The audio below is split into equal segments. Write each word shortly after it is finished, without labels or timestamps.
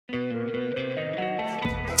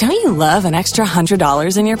Don't you love an extra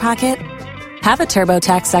 $100 in your pocket? Have a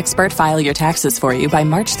TurboTax expert file your taxes for you by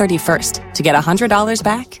March 31st to get $100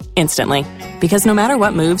 back instantly. Because no matter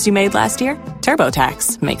what moves you made last year,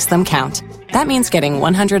 TurboTax makes them count. That means getting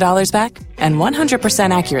 $100 back and 100%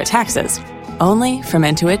 accurate taxes, only from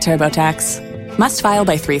Intuit TurboTax. Must file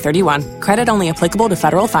by 3/31. Credit only applicable to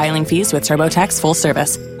federal filing fees with TurboTax full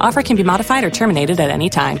service. Offer can be modified or terminated at any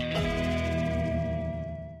time.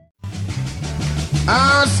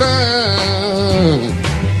 I said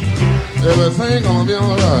everything gonna be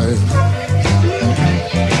alright.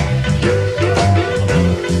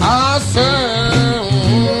 I said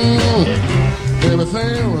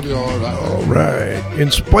everything gonna be alright. All right.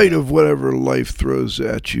 In spite of whatever life throws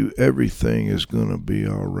at you, everything is gonna be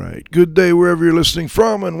all right. Good day wherever you're listening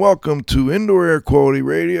from, and welcome to Indoor Air Quality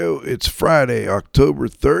Radio. It's Friday, October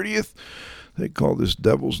 30th. They call this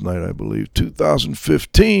Devil's Night, I believe,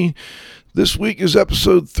 2015. This week is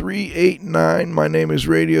episode 389. My name is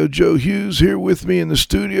Radio Joe Hughes. Here with me in the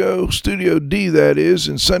studio, Studio D that is,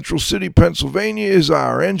 in Central City, Pennsylvania, is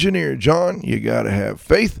our engineer, John. You gotta have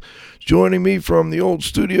faith. Joining me from the old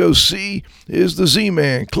Studio C is the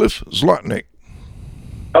Z-Man, Cliff Zlotnick.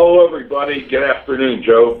 Hello, everybody. Good afternoon,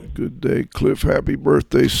 Joe. Good day, Cliff. Happy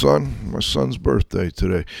birthday, son. My son's birthday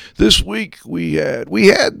today. This week we had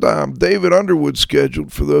David Underwood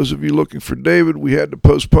scheduled. For those of you looking for David, we had to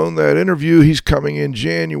postpone that interview. He's coming in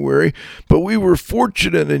January, but we were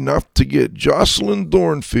fortunate enough to get Jocelyn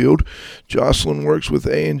Dornfeld. Jocelyn works with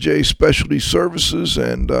A&J Specialty Services,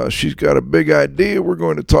 and she's got a big idea we're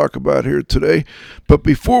going to talk about here today. But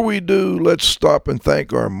before we do, let's stop and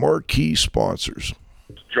thank our marquee sponsors.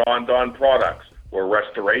 John Don Products, where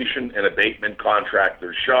restoration and abatement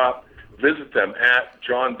contractors shop. Visit them at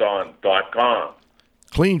johndon.com.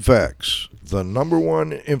 CleanFacts, the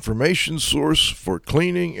 #1 information source for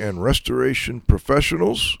cleaning and restoration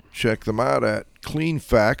professionals. Check them out at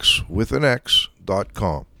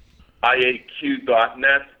cleanfacts.com.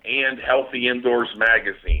 IAQ.net and Healthy Indoors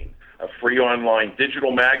Magazine, a free online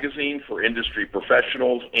digital magazine for industry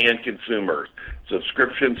professionals and consumers.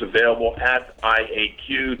 Subscriptions available at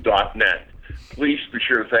IAQ.net. Please be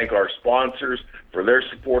sure to thank our sponsors for their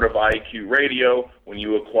support of IAQ Radio when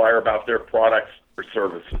you inquire about their products or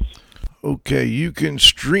services. Okay, you can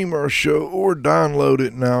stream our show or download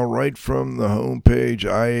it now right from the homepage,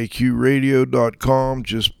 IAQradio.com.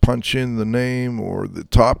 Just punch in the name or the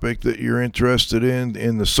topic that you're interested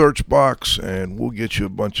in the search box, and we'll get you a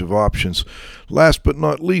bunch of options. Last but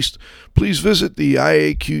not least, please visit the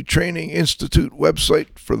IAQ Training Institute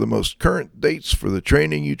website for the most current dates for the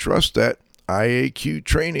training you trust at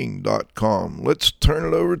IAQtraining.com. Let's turn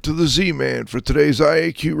it over to the Z-Man for today's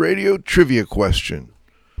IAQ Radio trivia question.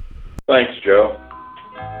 Thanks, Joe.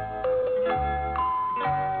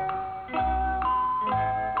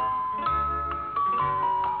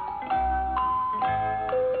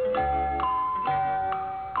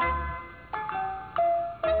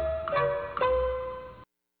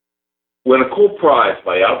 Win a cool prize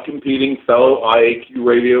by outcompeting fellow IAQ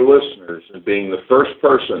Radio listeners and being the first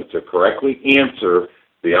person to correctly answer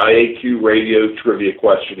the IAQ Radio trivia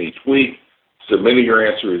question each week. Submitting your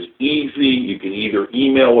answer is easy. You can either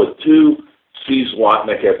email it to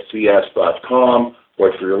czlotnick@cs.com, or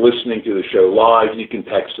if you're listening to the show live, you can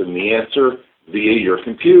text in the answer via your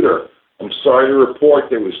computer. I'm sorry to report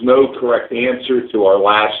there was no correct answer to our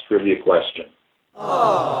last trivia question.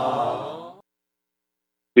 Aww.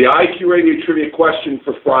 The IAQ Radio trivia question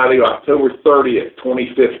for Friday, October 30th,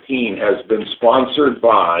 2015, has been sponsored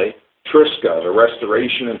by Triska, the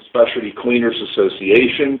Restoration and Specialty Cleaners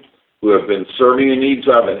Association, who have been serving the needs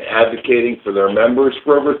of and advocating for their members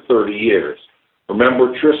for over 30 years.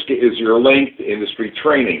 Remember, Triska is your link to industry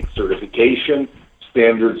training, certification,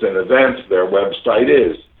 standards, and events. Their website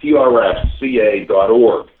is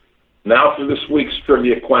trsca.org. Now for this week's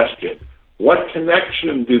trivia question. What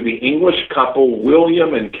connection do the English couple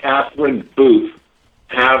William and Catherine Booth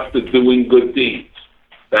have to doing good deeds?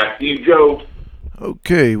 Back to you, Joe.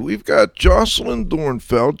 Okay, we've got Jocelyn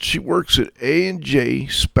Dornfeld. She works at A&J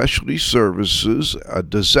Specialty Services, a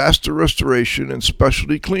disaster restoration and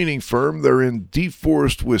specialty cleaning firm. They're in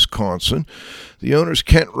DeForest, Wisconsin. The owner's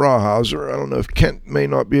Kent Rawhauser. I don't know if Kent may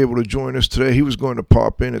not be able to join us today. He was going to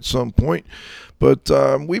pop in at some point. But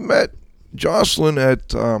we met Jocelyn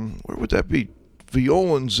at, where would that be?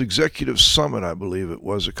 Violin's Executive Summit, I believe it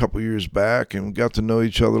was, a couple years back, and we got to know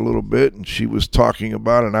each other a little bit, and she was talking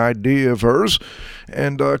about an idea of hers,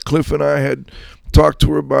 and Cliff and I had talked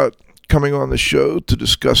to her about coming on the show to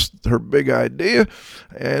discuss her big idea,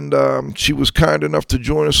 and she was kind enough to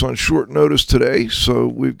join us on short notice today. So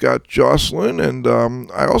we've got Jocelyn, and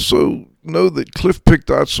I also know that Cliff picked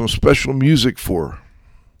out some special music for her.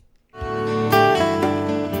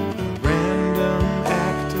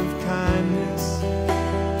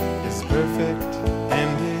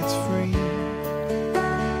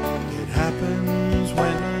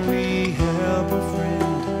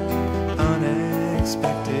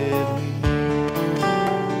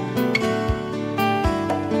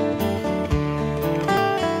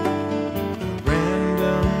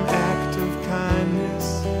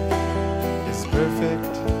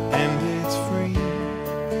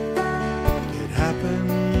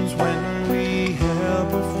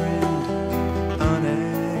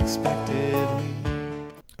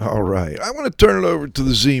 All right. I want to turn it over to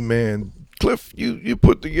the Z-Man. Cliff, you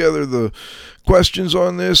put together the questions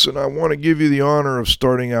on this, and I want to give you the honor of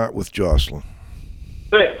starting out with Jocelyn.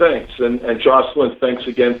 Thanks. And Jocelyn, thanks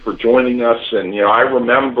again for joining us. And, I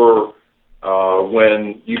remember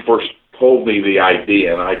when you first told me the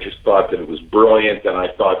idea, and I just thought that it was brilliant, and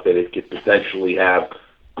I thought that it could potentially have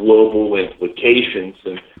global implications.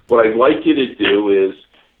 And what I'd like you to do is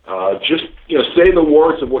just, say the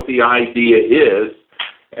words of what the idea is,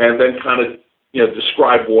 and then kind of,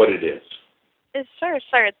 describe what it is. Sure.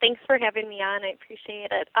 Thanks for having me on. I appreciate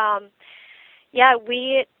it.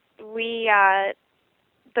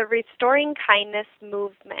 The Restoring Kindness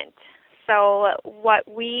movement. So what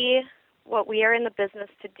we are in the business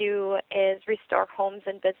to do is restore homes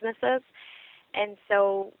and businesses. And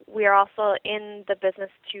so we are also in the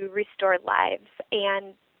business to restore lives.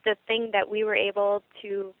 And the thing that we were able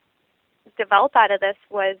to develop out of this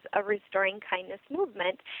was a Restoring Kindness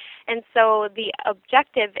movement. And so the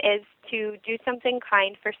objective is to do something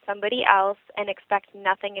kind for somebody else and expect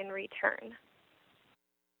nothing in return.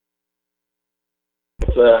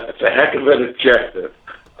 It's a heck of an objective.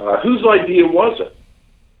 Whose idea was it?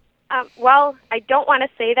 Well, I don't want to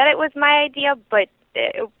say that it was my idea, but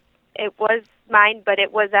it was mine, but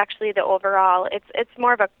it was actually the overall. It's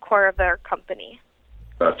more of a core of our company.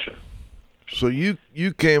 Gotcha. So you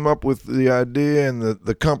came up with the idea, and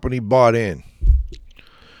the company bought in.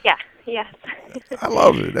 Yeah. Yes. I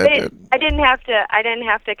love it. I didn't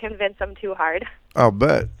have to convince them too hard. I'll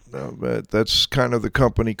bet. That's kind of the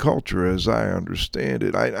company culture, as I understand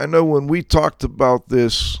it. I know when we talked about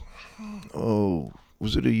this,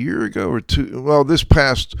 was it a year ago or two? Well, this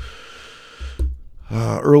past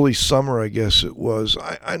early summer, I guess it was.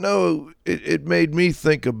 I know it made me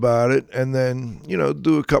think about it, and then,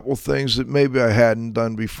 do a couple things that maybe I hadn't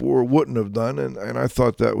done before, wouldn't have done, and I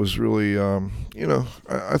thought that was really,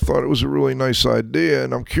 I thought it was a really nice idea,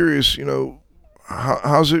 and I'm curious,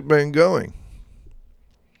 how's it been going?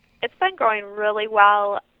 It's been going really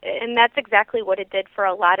well, and that's exactly what it did for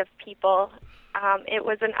a lot of people. It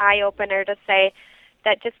was an eye-opener to say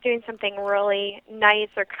that just doing something really nice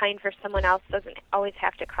or kind for someone else doesn't always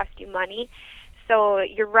have to cost you money. So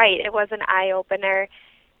you're right, it was an eye-opener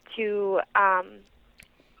to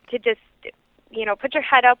just, put your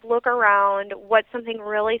head up, look around, what's something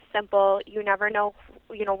really simple. You never know,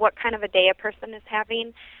 what kind of a day a person is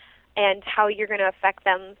having and how you're going to affect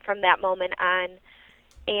them from that moment on.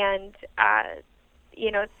 And,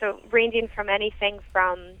 so ranging from anything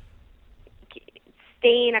from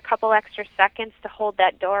staying a couple extra seconds to hold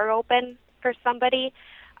that door open for somebody,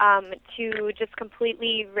 to just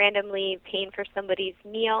completely randomly paying for somebody's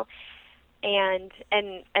meal, and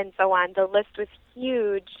so on. The list was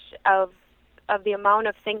huge of the amount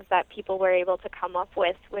of things that people were able to come up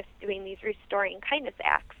with doing these Restoring Kindness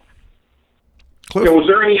acts. Was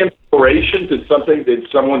there any inspiration? Did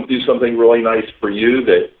someone do something really nice for you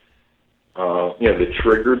that that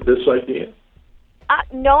triggered this idea?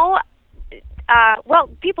 No. Well,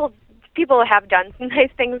 people have done some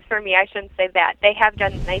nice things for me. I shouldn't say that. They have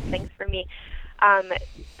done nice things for me.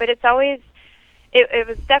 But it's always, it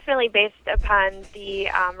was definitely based upon the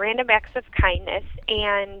random acts of kindness.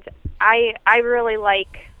 And I really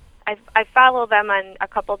I follow them on a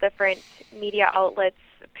couple different media outlets,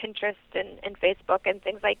 Pinterest and Facebook and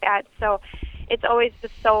things like that. So it's always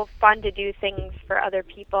just so fun to do things for other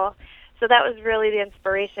people. So that was really the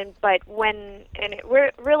inspiration. But it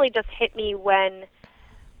really just hit me when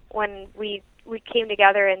we came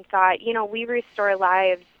together and thought, we restore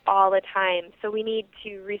lives all the time. So we need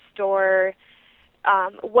to restore,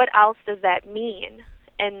 what else does that mean?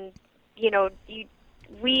 And,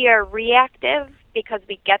 we are reactive because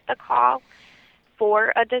we get the call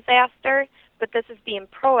for a disaster, but this is being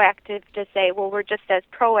proactive to say, well, we're just as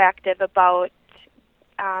proactive about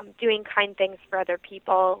doing kind things for other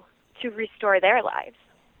people to restore their lives.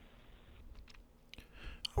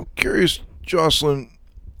 I'm curious, Jocelyn,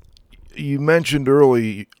 you mentioned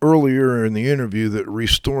earlier in the interview that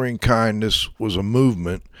Restoring Kindness was a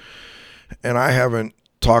movement. and I haven't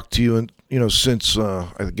talked to you since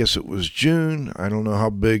I guess it was June. I don't know how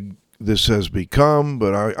big this has become,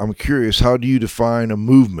 but I'm curious, how do you define a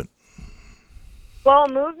movement? Well, a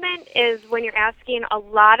movement is when you're asking a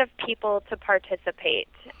lot of people to participate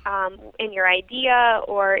in your idea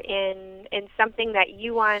or in something that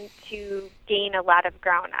you want to gain a lot of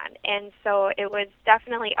ground on. And so it was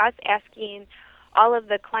definitely us asking all of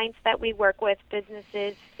the clients that we work with,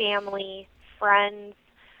 businesses, family, friends,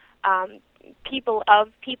 people of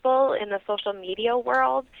people in the social media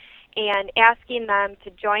world, and asking them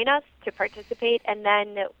to join us, to participate, and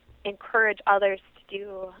then encourage others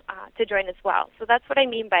to join as well. So that's what I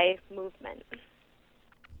mean by movement.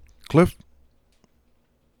 Cliff?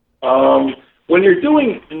 When you're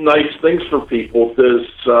doing nice things for people, does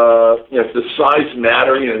size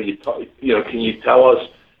matter? Can you tell us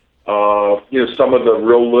some of the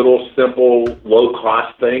real little, simple,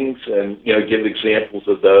 low-cost things, and give examples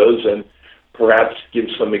of those, and perhaps give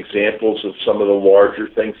some examples of some of the larger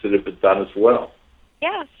things that have been done as well?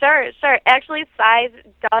 Yeah, sure. Actually, size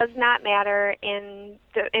does not matter in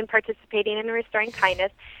participating in Restoring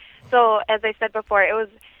Kindness. So, as I said before, it was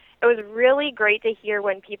really great to hear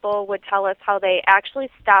when people would tell us how they actually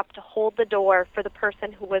stopped to hold the door for the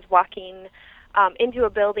person who was walking into a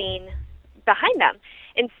building behind them,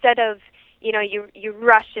 instead of you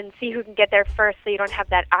rush and see who can get there first, so you don't have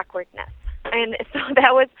that awkwardness. And so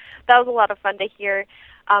that was a lot of fun to hear.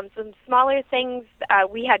 Some smaller things,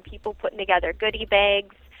 we had people putting together goodie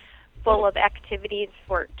bags full of activities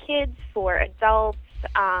for kids, for adults,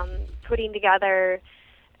 putting together,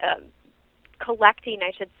 collecting,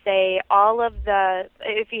 I should say, all of the,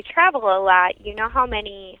 if you travel a lot, you know how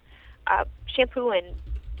many shampoo and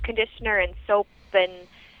conditioner and soap and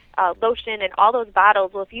lotion and all those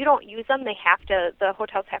bottles, well, if you don't use them, the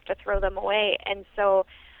hotels have to throw them away. And so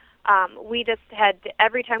we just had,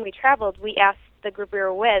 every time we traveled, we asked the group we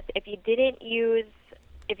were with, if you didn't use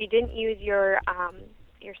your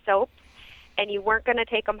soaps and you weren't going to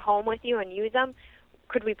take them home with you and use them,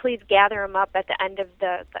 could we please gather them up at the end of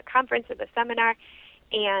the conference or the seminar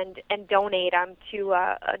and donate them to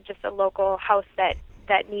just a local house that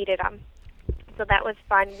needed them. So that was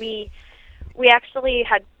fun. We actually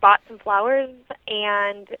had bought some flowers,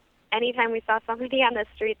 and anytime we saw somebody on the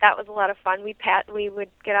street, that was a lot of fun. We would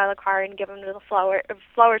get out of the car and give them the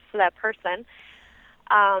flowers to that person.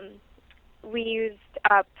 We used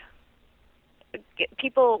up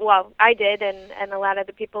people. Well, I did, and a lot of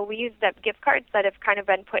the people. We used up gift cards that have kind of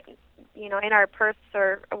been put, in our purse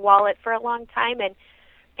or a wallet for a long time, and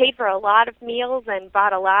paid for a lot of meals and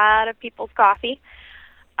bought a lot of people's coffee,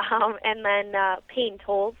 and then paying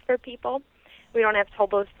tolls for people. We don't have toll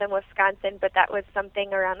booths in Wisconsin, but that was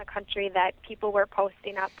something around the country that people were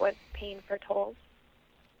posting up, was paying for tolls.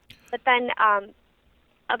 But then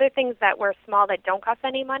other things that were small that don't cost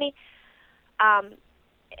any money,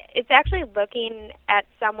 it's actually looking at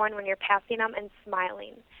someone when you're passing them and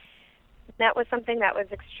smiling. That was something that was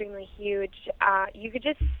extremely huge. You could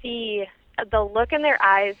just see the look in their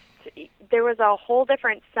eyes. There was a whole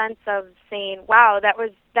different sense of saying, "Wow, that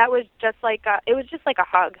was just like it was just like a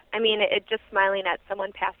hug." I mean, it just smiling at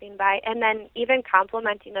someone passing by, and then even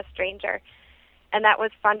complimenting a stranger, and that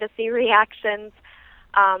was fun to see reactions.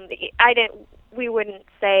 We wouldn't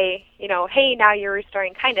say, "Hey, now you're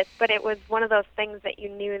restoring kindness," but it was one of those things that you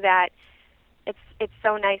knew that it's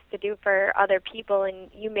so nice to do for other people,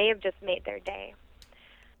 and you may have just made their day.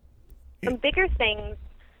 Some bigger things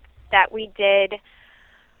that we did.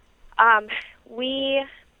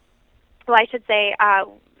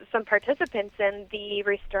 Some participants in the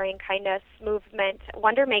Restoring Kindness movement,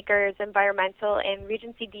 Wonder Makers Environmental and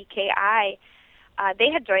Regency DKI,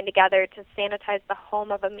 they had joined together to sanitize the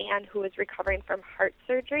home of a man who was recovering from heart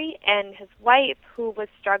surgery, and his wife, who was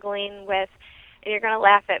struggling with, and you're going to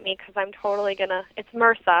laugh at me because I'm totally going to, it's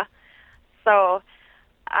MRSA. So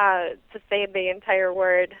to say the entire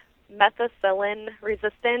word,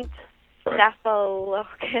 methicillin-resistant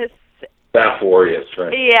staphylococcus. Staph aureus,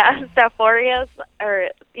 right? Yeah, Staph aureus,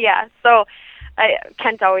 So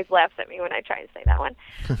Kent always laughs at me when I try to say that one.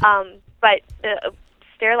 But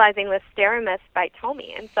sterilizing with Steramist by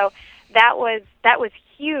Tommy, and so that was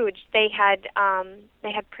huge. They had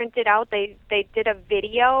printed out. They did a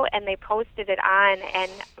video and they posted it on,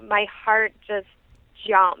 and my heart just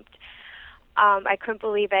jumped. I couldn't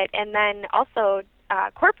believe it. And then also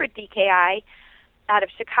corporate DKI out of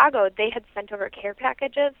Chicago, they had sent over care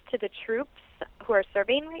packages to the troops who are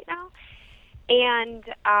serving right now. And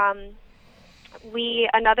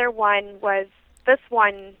another one was this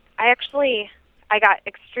one. I got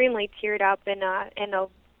extremely teared up in a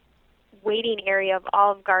waiting area of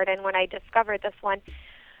Olive Garden when I discovered this one.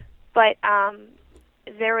 But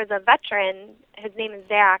there was a veteran, his name is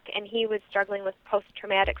Zach, and he was struggling with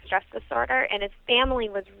post-traumatic stress disorder, and his family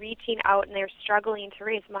was reaching out, and they were struggling to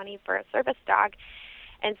raise money for a service dog.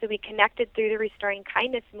 And so we connected through the Restoring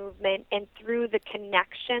Kindness movement, and through the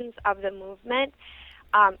connections of the movement,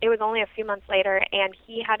 it was only a few months later, and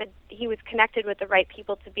he was connected with the right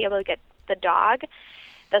people to be able to get the dog,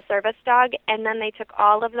 the service dog, and then they took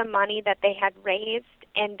all of the money that they had raised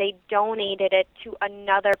and they donated it to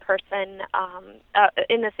another person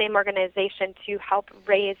in the same organization to help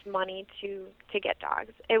raise money to get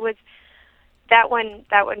dogs. It was that one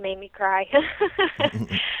made me cry.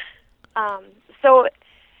 So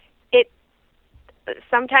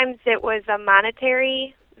sometimes it was a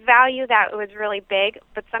monetary value that was really big,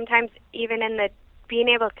 but sometimes even in the being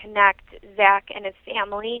able to connect Zach and his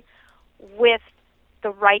family with the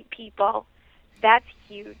right people, that's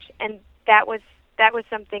huge. And that was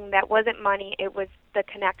something that wasn't money, it was the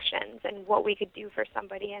connections and what we could do for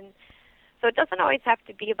somebody. And so it doesn't always have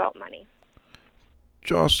to be about money.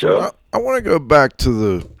 Jocelyn, I want to go back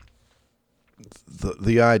to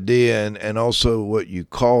the idea and also what you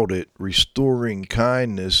called it, restoring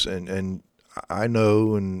kindness. And I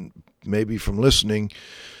know, and maybe from listening,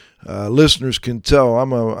 listeners can tell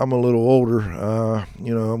I'm a little older. I'm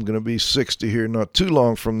going to be 60 here not too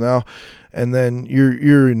long from now, and then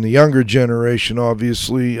you're in the younger generation,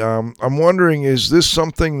 obviously. I'm wondering, is this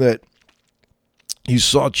something that you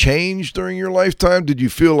saw change during your lifetime? Did you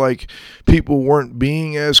feel like people weren't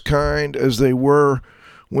being as kind as they were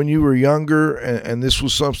when you were younger, and this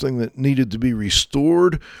was something that needed to be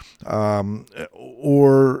restored,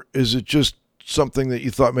 or is it just something that you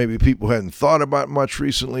thought maybe people hadn't thought about much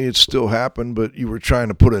recently? It still happened, but you were trying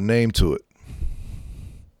to put a name to it.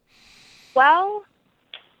 Well,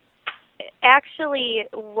 actually,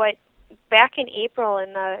 back in April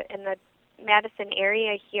in the Madison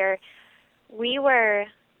area here, we were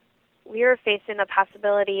facing the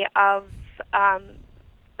possibility of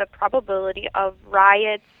the probability of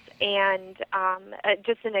riots and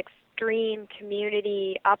just an extreme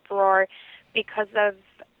community uproar because of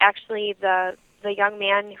actually the young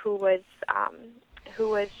man who was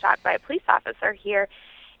shot by a police officer here,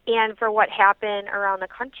 and for what happened around the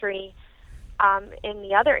country in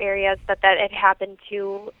the other areas that it happened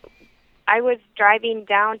to. I was driving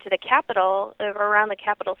down to the Capitol, around the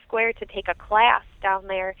Capitol Square, to take a class down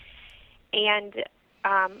there, and it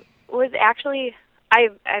was actually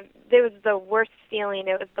it was the worst feeling.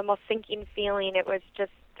 It was the most sinking feeling. It was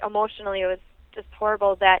just emotionally, it was just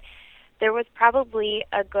horrible that there was probably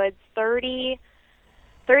a good 30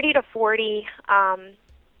 to 40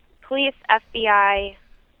 police, FBI,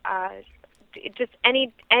 just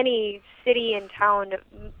any city and town,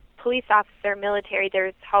 police officer, military. There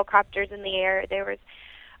was helicopters in the air. There was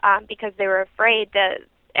because they were afraid that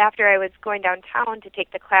after I was going downtown to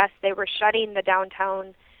take the class, they were shutting the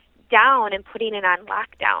downtown down and putting it on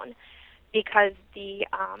lockdown because the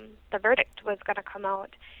verdict was going to come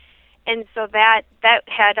out. And so that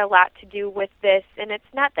had a lot to do with this. And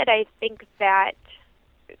it's not that I think that,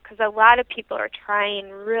 because a lot of people are trying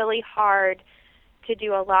really hard to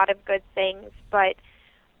do a lot of good things, but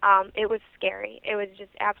it was scary. It was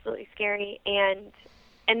just absolutely scary. And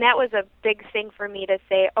that was a big thing for me to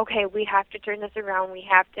say, okay, we have to turn this around. We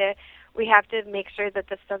have to make sure that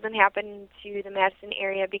this doesn't happen to the Madison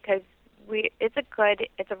area, because it's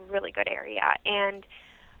a really good area, and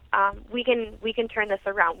we can turn this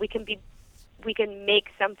around. We can make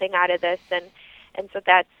something out of this, and so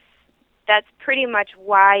that's pretty much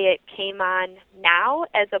why it came on now,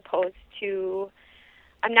 as opposed to,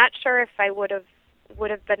 I'm not sure if I would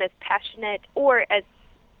have been as passionate or as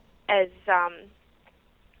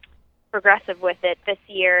progressive with it this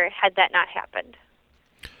year had that not happened.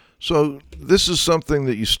 So this is something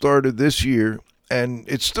that you started this year, and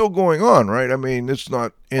it's still going on, right? I mean, it's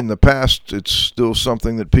not in the past. It's still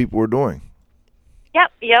something that people are doing.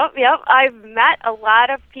 Yep. I've met a lot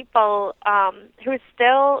of people who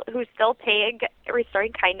still pay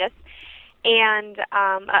Restoring Kindness, and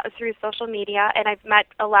through social media, and I've met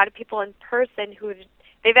a lot of people in person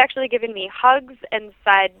they've actually given me hugs and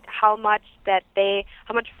said how much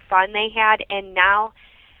fun they had. And now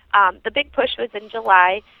the big push was in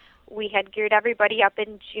July. We had geared everybody up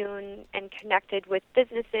in June and connected with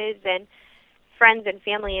businesses and friends and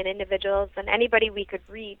family and individuals and anybody we could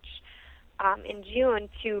reach in June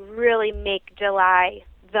to really make July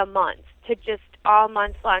the month, to just all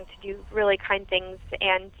month long to do really kind things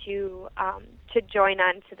and to join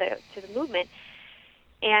on to the movement.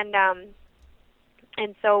 And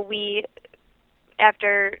so we,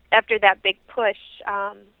 after that big push,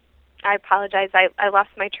 I apologize. I lost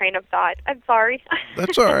my train of thought. I'm sorry.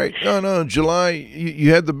 That's all right. No, July,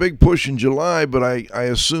 you had the big push in July, but I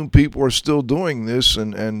assume people are still doing this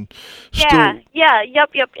and still...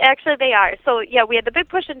 Yep. Actually, they are. So, yeah, we had the big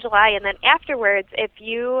push in July, and then afterwards, if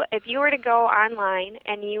you were to go online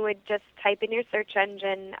and you would just type in your search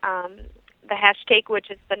engine the hashtag, which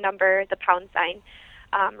is the number, the pound sign,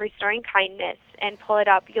 Restoring Kindness, and pull it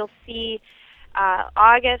up, you'll see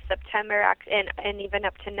August, September, and even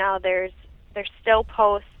up to now, there's still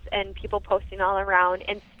posts and people posting all around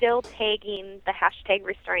and still tagging the hashtag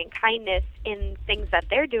Restoring Kindness in things that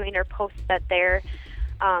they're doing or posts that they're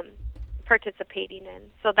participating in.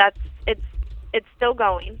 So it's still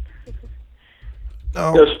going.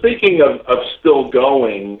 No. So speaking of still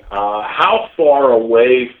going, how far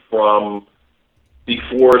away from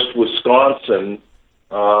DeForest, Wisconsin,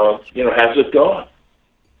 has it gone?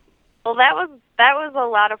 Well, that was a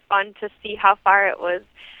lot of fun to see how far it was.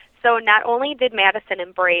 So not only did Madison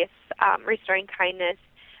embrace Restoring Kindness,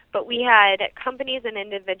 but we had companies and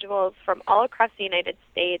individuals from all across the United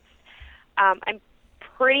States. I'm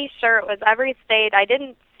pretty sure it was every state. I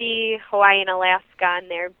didn't see Hawaii and Alaska on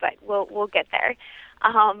there, but we'll get there.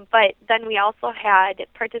 But then we also had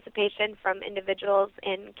participation from individuals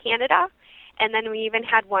in Canada, and then we even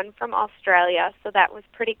had one from Australia, so that was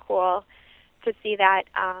pretty cool to see that.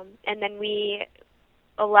 And then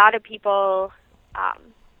a lot of people,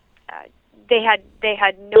 they had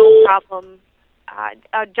no problem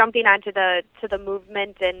jumping onto the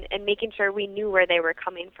movement and making sure we knew where they were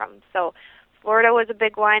coming from. So Florida was a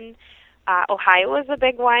big one. Ohio was a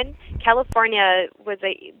big one. California was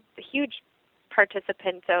a huge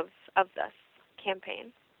participant of this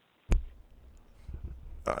campaign.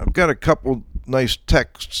 I've got a couple nice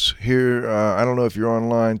texts here. I don't know if you're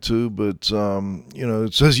online too, but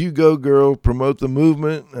it says, "You go, girl, promote the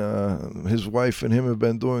movement." His wife and him have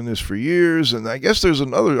been doing this for years, and I guess there's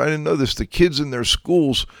another. I didn't know this. The kids in their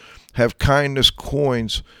schools have kindness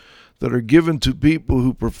coins that are given to people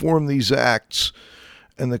who perform these acts,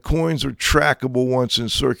 and the coins are trackable once in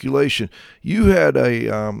circulation. You had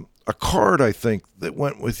a card, I think, that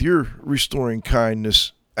went with your Restoring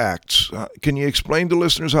Kindness acts. Can you explain to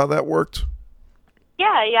listeners how that worked?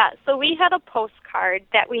 Yeah. So we had a postcard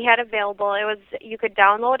that we had available. You could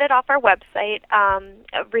download it off our website,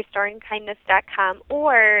 restoringkindness.com,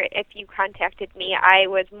 or if you contacted me, I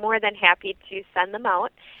was more than happy to send them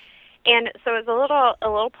out. And so it was a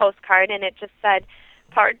little postcard, and it just said,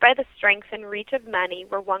 "Powered by the strength and reach of many,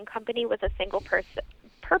 we're one company with a single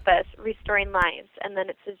purpose, restoring lives." And then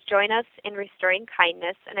it says, "Join us in restoring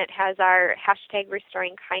kindness," and it has our hashtag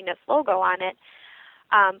Restoring Kindness logo on it.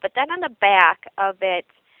 But then on the back of it,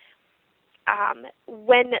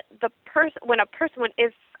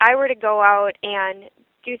 if I were to go out and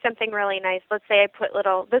do something really nice, let's say I put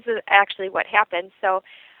this is actually what happened. So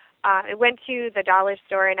I went to the dollar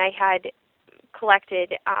store and I had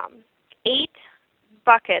collected 8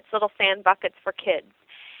 buckets, little sand buckets for kids.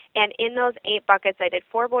 And in those 8 buckets, I did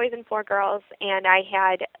 4 boys and 4 girls, and I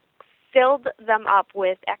had filled them up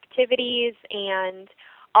with activities and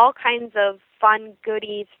all kinds of fun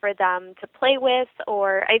goodies for them to play with,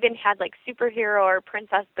 or I even had like superhero or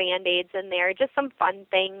princess Band-Aids in there, just some fun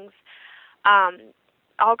things,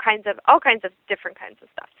 all kinds of different kinds of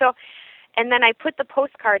stuff. So, and then I put the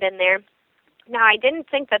postcard in there. Now, I didn't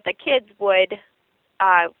think that the kids would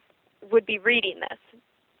be reading this,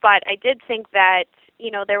 but I did think that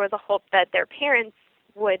there was a hope that their parents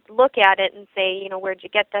would look at it and say, where'd you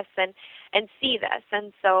get this, and see this.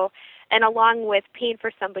 And so, and along with paying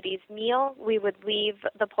for somebody's meal, we would leave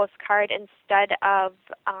the postcard instead of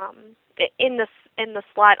in the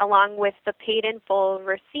slot along with the paid in full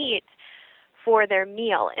receipt for their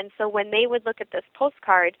meal. And so when they would look at this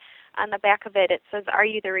postcard, on the back of it, it says, "Are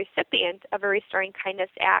you the recipient of a Restoring Kindness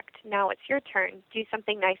Act? Now it's your turn. Do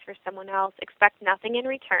something nice for someone else. Expect nothing in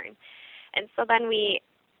return." And so then we're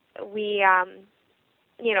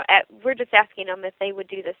just asking them if they would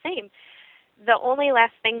do the same. The only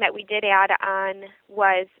last thing that we did add on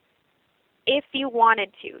was, if you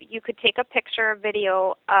wanted to, you could take a picture or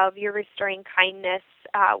video of your Restoring Kindness,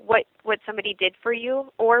 what somebody did for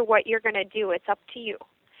you, or what you're going to do. It's up to you.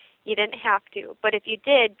 You didn't have to. But if you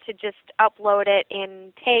did, to just upload it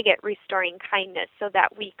and tag it Restoring Kindness so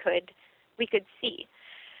that we could see.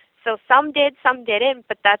 So some did, some didn't,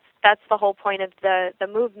 but that's the whole point of the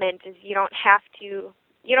movement, is you don't have to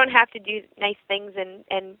do nice things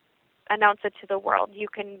and announce it to the world. You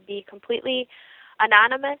can be completely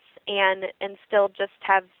anonymous and still just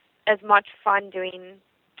have as much fun doing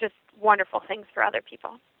just wonderful things for other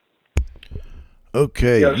people.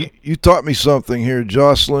 Okay, Yes. you taught me something here,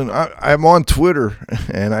 Jocelyn. I'm on Twitter,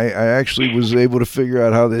 and I actually was able to figure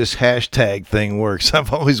out how this hashtag thing works.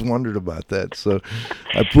 I've always wondered about that. So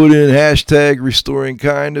I put in hashtag restoring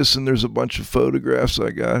kindness, and there's a bunch of photographs I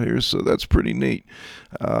got here, so that's pretty neat.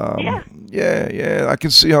 Yeah, I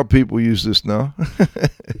can see how people use this now.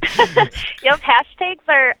 Yep, hashtags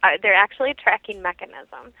they're actually a tracking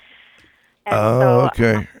mechanism. And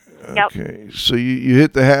okay. Yep. Okay, so you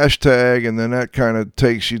hit the hashtag, and then that kind of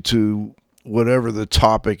takes you to whatever the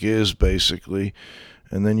topic is, basically,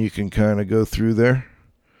 and then you can kind of go through there.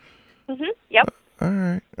 Yep. All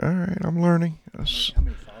right, I'm learning.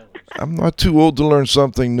 I'm not too old to learn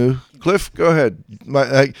something new. Cliff, go ahead.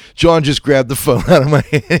 John just grabbed the phone out of my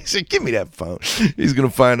hand. He said, "Give me that phone." He's going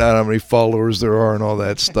to find out how many followers there are and all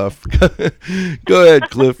that stuff. Go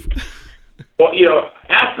ahead, Cliff. Well,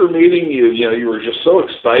 after meeting you, you were just so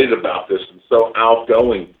excited about this and so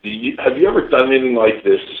outgoing. Have you ever done anything like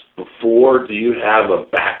this before? Do you have a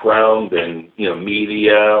background in,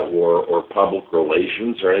 media or public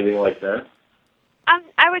relations or anything like that?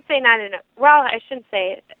 I would say not I shouldn't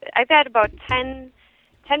say. I've had about 10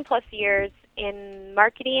 plus years in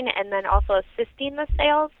marketing and then also assisting the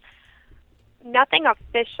sales. Nothing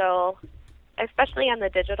official. Especially on the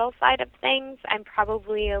digital side of things, I'm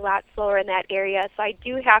probably a lot slower in that area. So I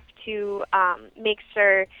do have to make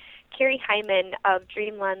sure Carrie Hyman of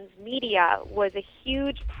Dreamlands Media was a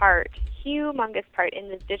humongous part in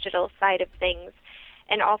the digital side of things.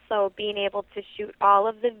 And also being able to shoot all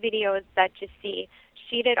of the videos that you see.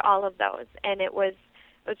 She did all of those. And it was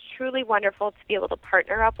truly wonderful to be able to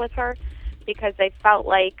partner up with her because I felt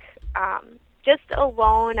like just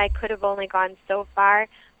alone I could have only gone so far.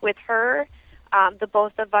 With her, the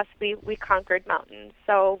both of us, we conquered mountains.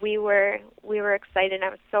 So we were excited. I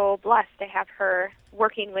was so blessed to have her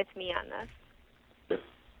working with me on this.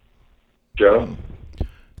 Joe?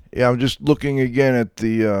 Yeah, I'm just looking again at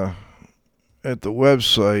the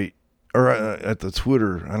website or at the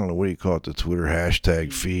Twitter. I don't know what you call it, the Twitter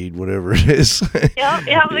hashtag feed, whatever it is. Yeah,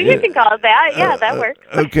 you can call it that. Yeah, that works.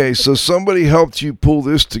 Okay, so somebody helped you pull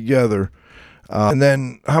this together. And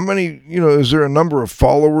then how many, is there a number of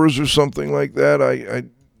followers or something like that?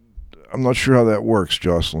 I'm not sure how that works,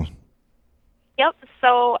 Jocelyn. Yep.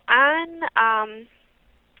 So on,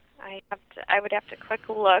 I would have to quick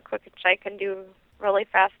look, which I can do really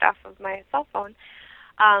fast off of my cell phone.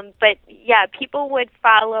 But yeah, people would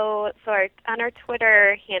follow, on our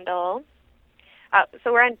Twitter handle.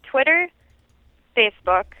 So we're on Twitter,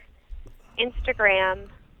 Facebook, Instagram,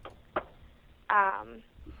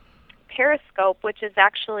 Periscope, which is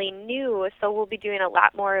actually new, so we'll be doing a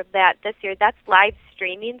lot more of that this year. That's live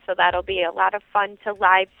streaming, so that'll be a lot of fun to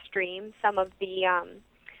live stream some of the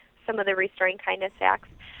Restoring Kindness acts.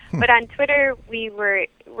 But on Twitter, we're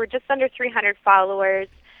just under 300 followers.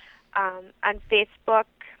 On Facebook,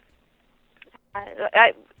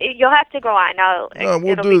 you'll have to go on. No,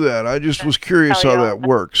 we'll do that. I just was curious how that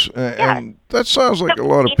works, and that sounds like a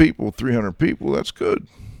lot of people. 300 people. That's good.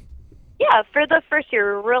 Yeah, for the first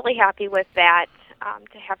year, we're really happy with that,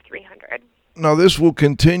 to have 300. Now, this will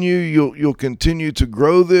continue. You'll continue to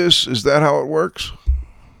grow this. Is that how it works?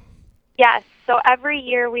 Yes. So every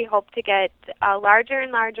year we hope to get a larger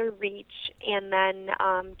and larger reach and then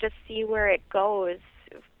just see where it goes.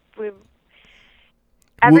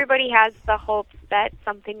 Everybody has the hopes that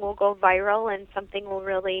something will go viral and something will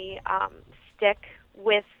really stick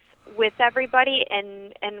with everybody,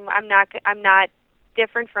 and I'm not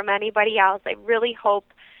different from anybody else. I really hope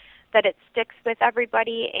that it sticks with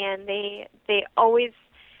everybody, and they always,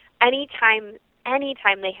 anytime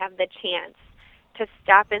they have the chance to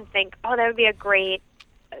stop and think, oh, that would be a great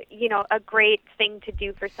thing to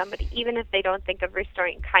do for somebody, even if they don't think of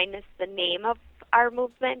Restoring Kindness, the name of our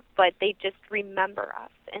movement, but they just remember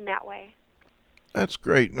us in that way. That's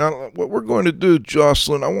great. Now, what we're going to do,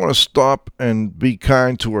 Jocelyn, I want to stop and be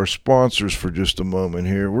kind to our sponsors for just a moment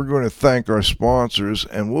here. We're going to thank our sponsors,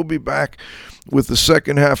 and we'll be back with the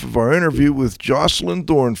second half of our interview with Jocelyn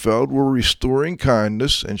Dornfeld. We're Restoring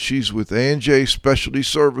Kindness, and she's with A&J Specialty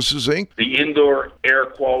Services, Inc. The Indoor Air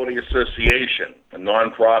Quality Association, a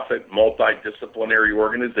nonprofit, multidisciplinary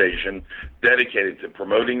organization dedicated to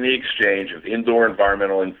promoting the exchange of indoor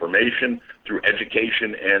environmental information through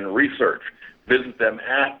education and research. Visit them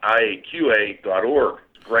at IAQA.org.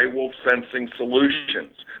 Gray Wolf Sensing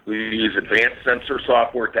Solutions. We use advanced sensor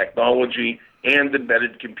software technology and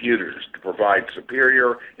embedded computers to provide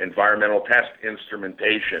superior environmental test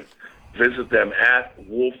instrumentation. Visit them at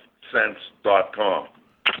wolfsense.com.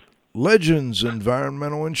 Legends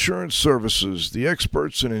Environmental Insurance Services, the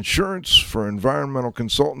experts in insurance for environmental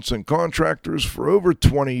consultants and contractors for over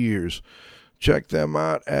 20 years. Check them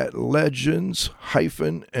out at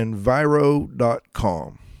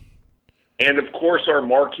legends-enviro.com. And of course, our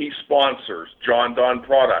marquee sponsors, John Don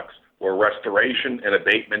Products, where restoration and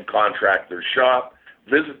abatement contractors shop.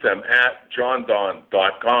 Visit them at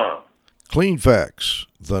johndon.com. CleanFacts,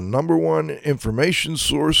 the #1 information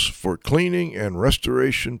source for cleaning and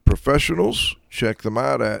restoration professionals. Check them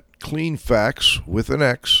out at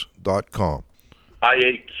cleanfacts.com.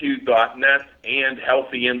 IAQ.net and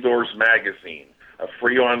Healthy Indoors Magazine, a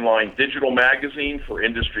free online digital magazine for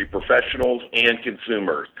industry professionals and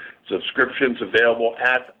consumers. Subscriptions available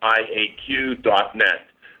at IAQ.net.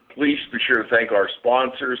 Please be sure to thank our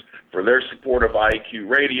sponsors for their support of IAQ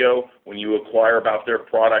Radio when you inquire about their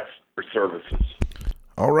products or services.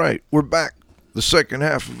 All right, we're back. The second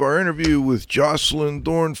half of our interview with Jocelyn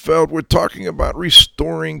Dornfeld. We're talking about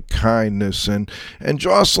restoring kindness. And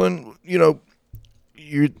Jocelyn, you're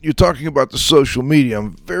talking about the social media.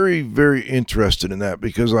 I'm very, very interested in that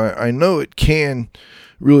because I know it can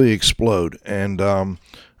really explode. And I'm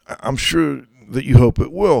sure that you hope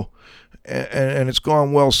it will. And it's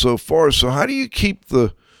gone well so far. So how do you keep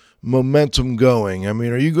the momentum going? I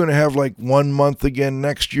mean, are you going to have like 1 month again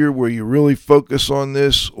next year where you really focus on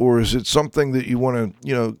this, or is it something that you want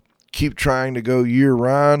to, keep trying to go year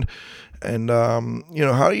round? And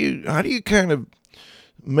how do you kind of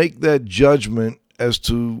make that judgment as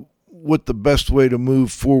to what the best way to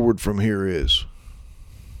move forward from here is?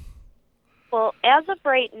 Well, as of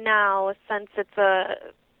right now, since it's the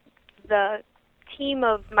team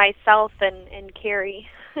of myself and Carrie,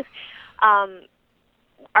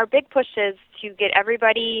 our big push is to get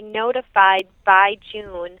everybody notified by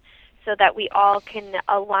June so that we all can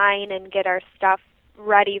align and get our stuff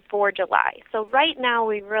ready for July. So right now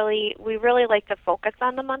we really like to focus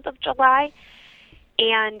on the month of July,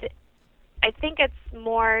 and I think it's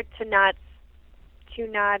more to not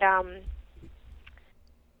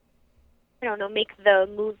make the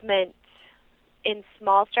movement in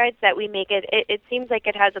small strides, that we make it seems like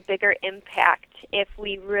it has a bigger impact if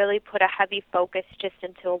we really put a heavy focus just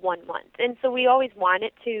into 1 month. And so we always want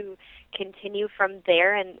it to continue from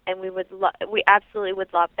there, and we absolutely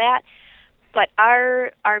would love that. But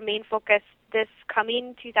our main focus this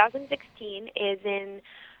coming 2016 is in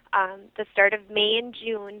the start of May and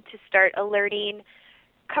June to start alerting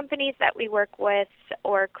companies that we work with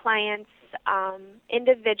or clients,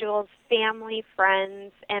 individuals, family,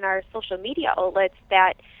 friends, and our social media outlets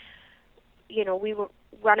that, we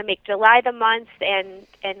want to make July the month, and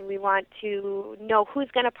we want to know who's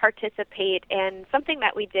going to participate. And something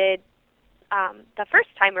that we did the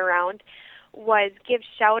first time around was give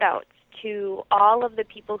shout-outs to all of the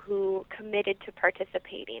people who committed to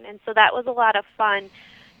participating. And so that was a lot of fun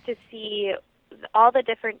to see all the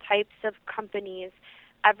different types of companies.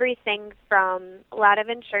 Everything from a lot of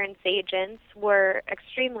insurance agents were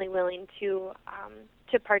extremely willing to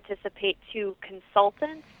participate, to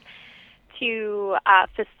consultants, to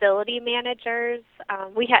facility managers.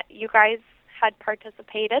 You guys had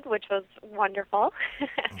participated, which was wonderful.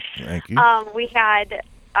 Thank you. We had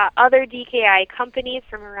other DKI companies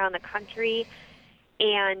from around the country,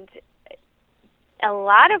 and a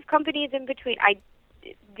lot of companies in between.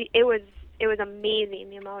 It was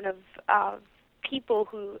amazing, the amount of people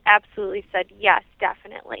who absolutely said yes,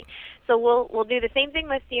 definitely. So we'll do the same thing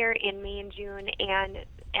this year in May and June, and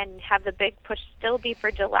have the big push still be for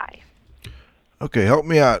July. Okay, help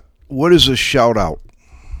me out. What is a shout out?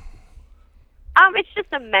 It's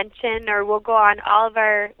just a mention, or we'll go on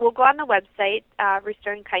the website,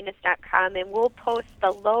 restoringkindness.com, and we'll post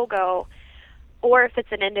the logo, or if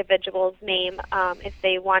it's an individual's name, if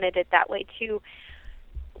they wanted it that way too.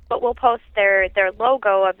 But we'll post their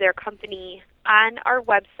logo of their company on our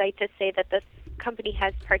website to say that this company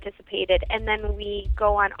has participated, and then we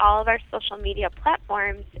go on all of our social media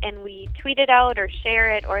platforms and we tweet it out or share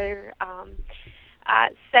it, or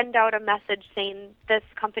send out a message saying this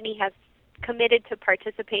company has committed to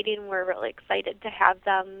participating. We're really excited to have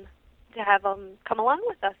them come along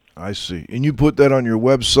with us. I see. And you put that on your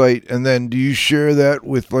website, and then do you share that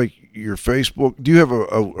with like your Facebook? Do you have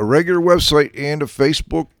a regular website and a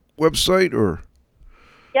Facebook website, or?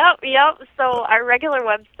 Yep. So our regular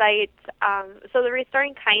website, so the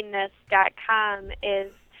restoringkindness.com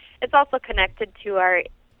it's also connected to our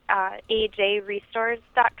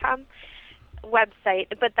AJRestores.com website.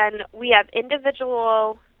 But then we have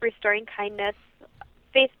individual Restoring Kindness,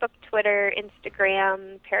 Facebook, Twitter,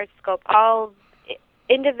 Instagram, Periscope, all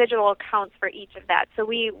individual accounts for each of that. So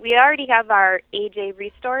we already have our AJ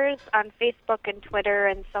Restores on Facebook and Twitter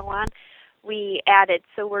and so on. We added,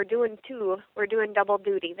 so we're doing two. We're doing double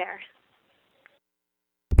duty there.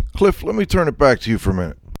 Cliff, let me turn it back to you for a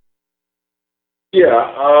minute.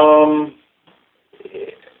 Yeah,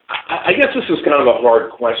 I guess this is kind of a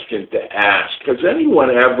hard question to ask. Has anyone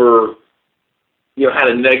ever, had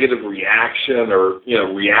a negative reaction or,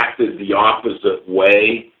 reacted the opposite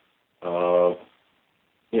way, to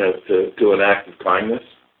an act of kindness?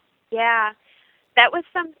 Yeah, that was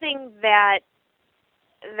something that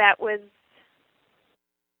was,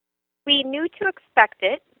 we knew to expect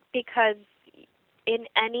it, because in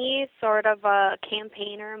any sort of a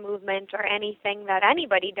campaign or a movement or anything that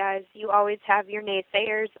anybody does, you always have your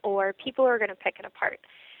naysayers or people who are going to pick it apart.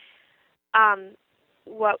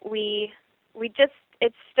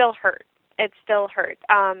 It still hurt. It still hurt,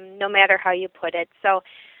 no matter how you put it. So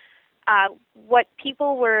what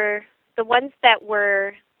people were, the ones that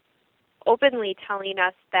were openly telling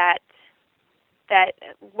us that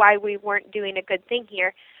why we weren't doing a good thing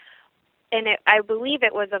here, and I believe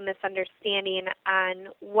it was a misunderstanding on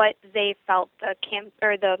what they felt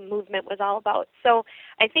the movement was all about. So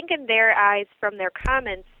I think in their eyes, from their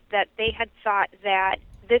comments, that they had thought that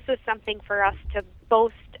this was something for us to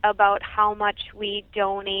boast about how much we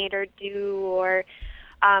donate or do, or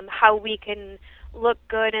how we can look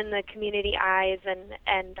good in the community eyes,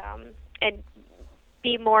 and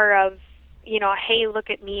be more of, hey, look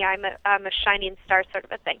at me, I'm a shining star sort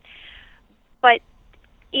of a thing. But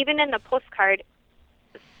even in the postcard,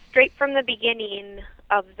 straight from the beginning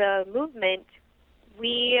of the movement,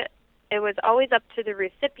 it was always up to the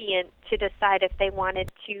recipient to decide if they wanted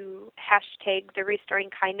to hashtag the Restoring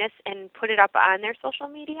Kindness and put it up on their social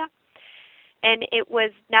media. And it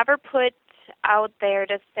was never put out there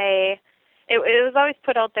to say, it was always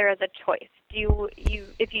put out there as a choice.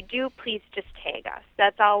 If you do, please just tag us.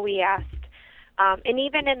 That's all we asked. And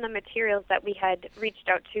even in the materials that we had reached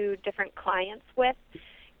out to different clients with,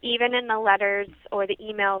 even in the letters or the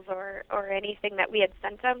emails or anything that we had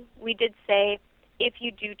sent them, we did say, if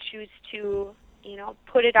you do choose to,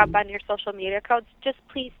 put it up on your social media accounts, just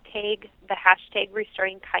please tag the hashtag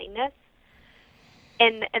Restoring Kindness.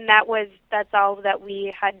 And that's all that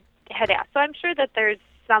we had asked. So I'm sure that there's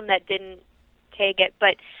some that didn't tag it,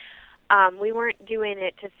 but we weren't doing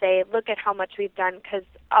it to say, look at how much we've done, because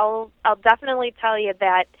I'll definitely tell you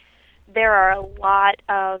that there are a lot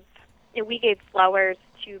of, we gave flowers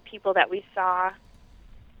to people that we saw,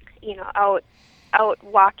 out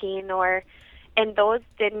walking, and those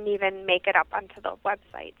didn't even make it up onto the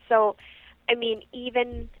website. So, I mean,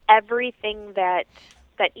 even everything that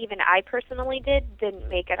even I personally didn't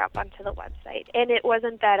make it up onto the website. And it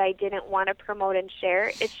wasn't that I didn't want to promote and share.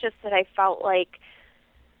 It's just that I felt like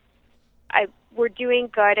we're doing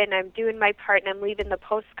good, and I'm doing my part, and I'm leaving the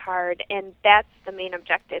postcard, and that's the main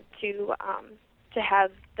objective, to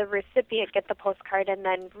have the recipient get the postcard and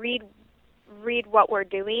then read what we're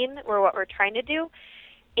doing or what we're trying to do,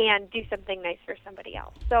 and do something nice for somebody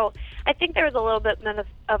else. So I think there was a little bit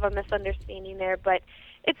of a misunderstanding there, but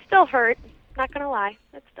it still hurt. Not going to lie,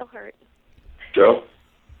 it still hurt. Joe?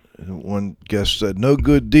 One guest said, no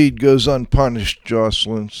good deed goes unpunished,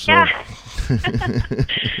 Jocelyn. So. Yeah.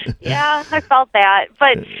 Yeah, I felt that.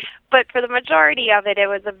 But for the majority of it, it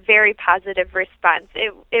was a very positive response.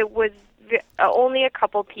 It was only a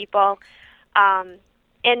couple people, and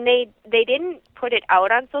they didn't put it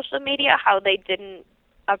out on social media how they didn't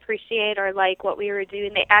appreciate or like what we were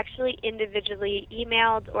doing. They actually individually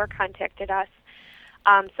emailed or contacted us.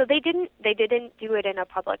 So they didn't do it in a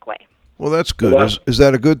public way. Well, that's good. Is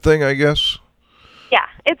that a good thing, I guess? Yeah,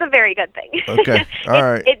 it's a very good thing. Okay, all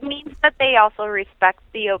right. It means that they also respect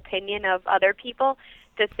the opinion of other people,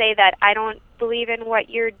 to say that I don't believe in what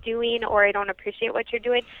you're doing or I don't appreciate what you're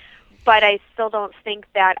doing, but I still don't think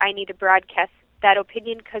that I need to broadcast that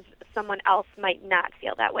opinion because someone else might not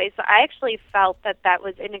feel that way. So I actually felt that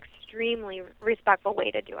was an extremely respectful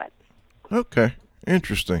way to do it. Okay,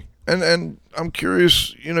 interesting. And I'm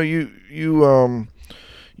curious, you've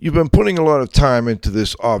been putting a lot of time into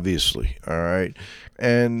this, obviously, all right?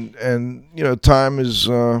 And time is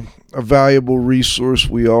a valuable resource.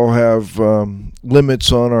 We all have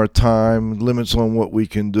limits on our time, limits on what we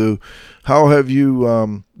can do. How have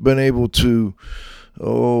you been able to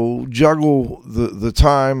juggle the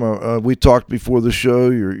time? We talked before the show,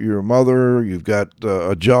 you're a mother, you've got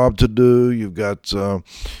a job to do, you've got,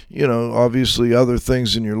 obviously other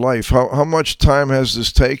things in your life. How much time has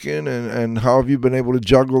this taken, and how have you been able to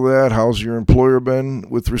juggle that? How's your employer been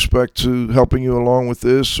with respect to helping you along with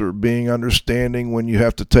this, or being understanding when you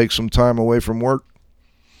have to take some time away from work?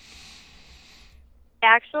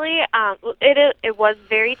 Actually, it was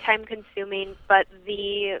very time consuming, but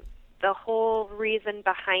the whole reason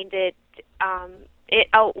behind it, it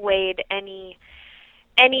outweighed any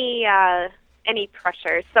any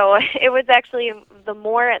pressure. So it was actually the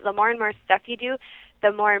more and more stuff you do,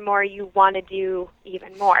 the more and more you want to do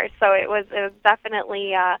even more. So it was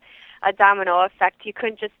definitely a domino effect. You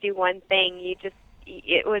couldn't just do one thing.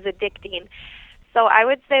 It was addicting. So I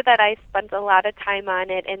would say that I spent a lot of time on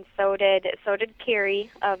it, and so did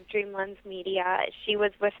Carrie of Dreamlands Media. She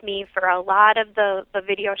was with me for a lot of the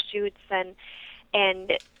video shoots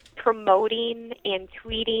and promoting and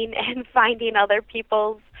tweeting and finding other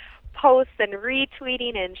people's posts and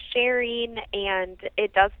retweeting and sharing, and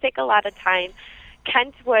it does take a lot of time.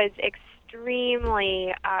 Kent was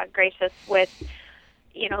extremely gracious with,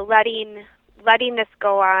 letting this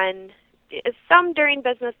go on. Some during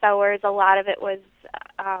business hours, a lot of it was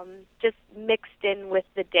just mixed in with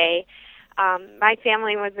the day. My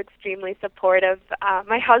family was extremely supportive.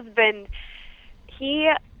 My husband, he's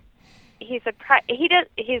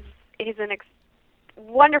an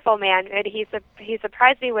wonderful man, and he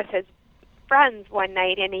surprised me with his friends one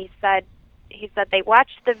night, and he said they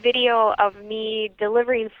watched the video of me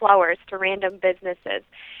delivering flowers to random businesses,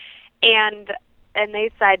 and they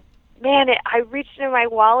said, man, I reached in my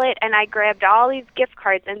wallet and I grabbed all these gift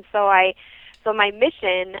cards, and so my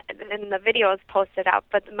mission, and the video is posted up,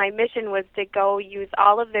 but my mission was to go use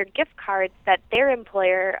all of their gift cards that their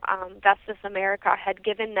employer, Justice America, had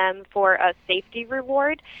given them for a safety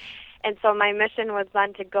reward. And so my mission was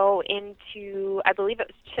then to go into, I believe it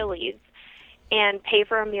was Chili's, and pay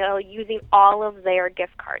for a meal using all of their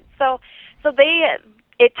gift cards. So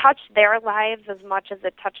it touched their lives as much as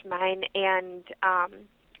it touched mine, and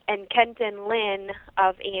Kent and Lynn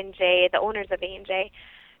of A&J, the owners of A&J,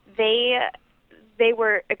 they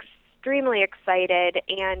were extremely excited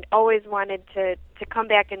and always wanted to come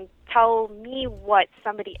back and tell me what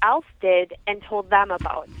somebody else did and told them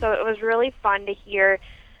about. So it was really fun to hear,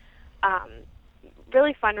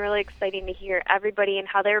 really exciting to hear everybody and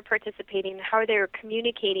how they were participating, how they were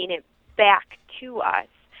communicating it back to us.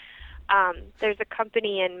 There's a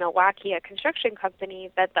company in Milwaukee, a construction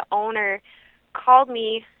company, that the owner called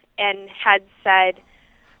me and had said,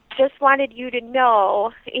 just wanted you to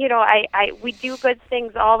know, we do good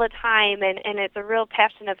things all the time, and it's a real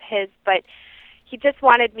passion of his, but he just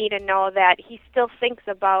wanted me to know that he still thinks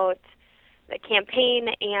about the campaign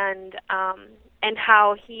and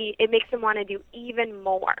how it makes him want to do even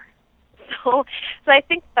more. So I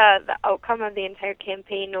think the outcome of the entire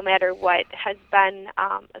campaign, no matter what, has been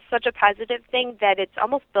such a positive thing that it's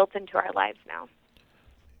almost built into our lives now.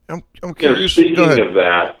 I'm curious. Speaking of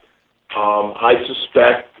that, I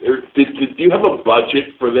suspect, did you have a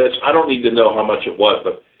budget for this? I don't need to know how much it was,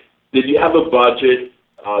 but did you have a budget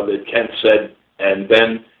that Kent said, and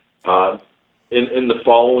then in the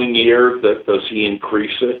following year, does he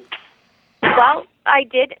increase it? Well, I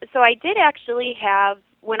did. So I did actually have,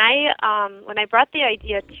 when I brought the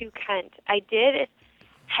idea to Kent, I did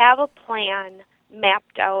have a plan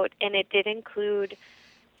mapped out, and it did include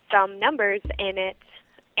some numbers in it.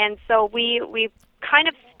 And so we kind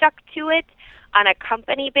of stuck to it on a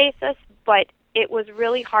company basis, but it was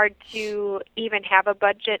really hard to even have a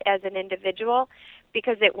budget as an individual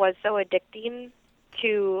because it was so addicting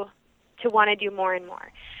to want to do more and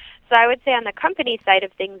more. So I would say on the company side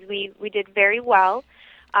of things, we did very well.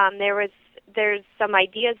 There's some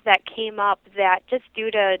ideas that came up that just due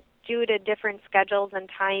to different schedules and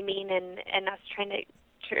timing and us trying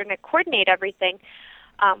to coordinate everything,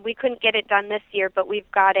 we couldn't get it done this year, but we've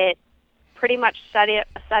got it pretty much set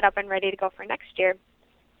up and ready to go for next year.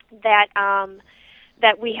 That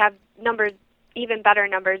we have numbers, even better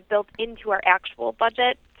numbers, built into our actual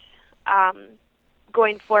budget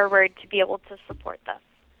going forward to be able to support this.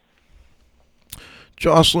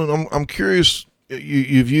 Jocelyn, I'm curious.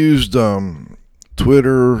 You've used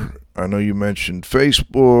Twitter. I know you mentioned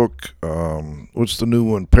Facebook. What's the new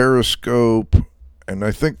one? Periscope, and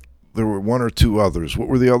I think there were one or two others. What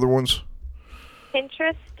were the other ones?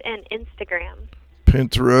 Pinterest and Instagram.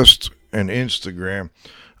 Pinterest and Instagram.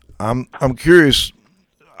 I'm curious,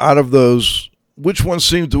 out of those, which one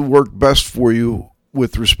seemed to work best for you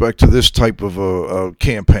with respect to this type of a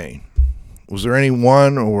campaign? Was there any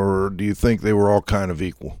one, or do you think they were all kind of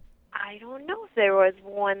equal? I don't know if there was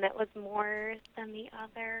one that was more than the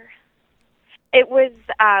other. It was,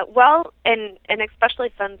 and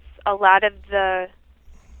especially since a lot of the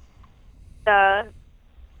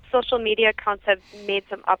social media accounts have made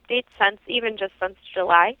some updates since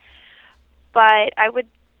July. But I would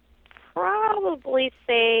probably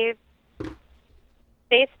say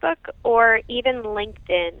Facebook or even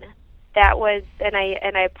LinkedIn. That was, and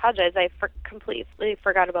I apologize, I completely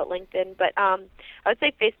forgot about LinkedIn, but I would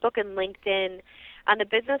say Facebook and LinkedIn. On the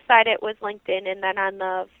business side, it was LinkedIn, and then on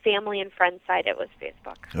the family and friends side, it was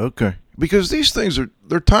Facebook. Okay. because these things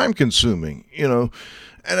they're time consuming, and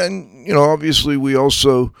then, obviously we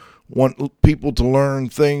also want people to learn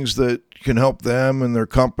things that can help them and their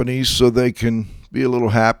companies so they can be a little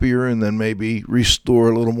happier and then maybe restore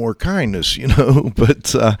a little more kindness,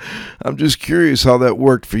 But I'm just curious how that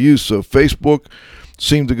worked for you. So Facebook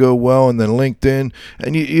seemed to go well, and then LinkedIn.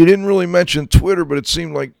 And you didn't really mention Twitter, but it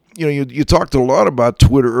seemed like, you talked a lot about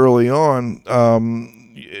Twitter early on.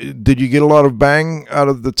 Did you get a lot of bang out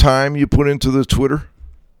of the time you put into the Twitter?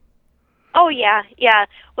 Oh, yeah.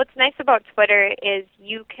 What's nice about Twitter is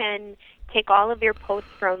you can take all of your posts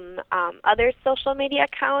from other social media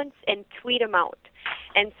accounts and tweet them out.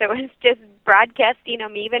 And so it's just broadcasting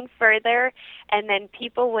them even further. And then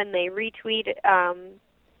people, when they retweet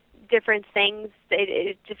different things,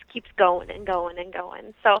 it just keeps going and going and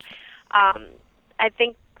going. So I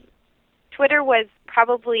think Twitter was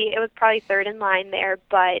probably third in line there,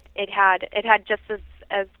 but it had just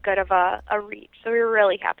as good of a reach. So we were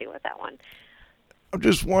really happy with that one. I'm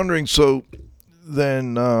just wondering, so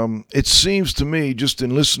then it seems to me, just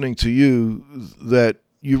in listening to you, that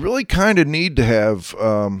you really kind of need to have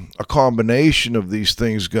a combination of these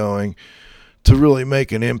things going to really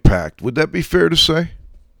make an impact. Would that be fair to say?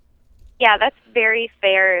 Yeah, that's very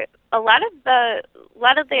fair. A lot of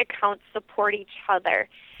the accounts support each other,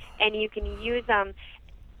 and you can use them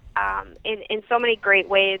in so many great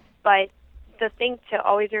ways. But the thing to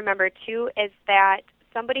always remember too is that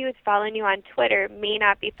somebody who's following you on Twitter may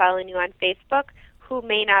not be following you on Facebook, who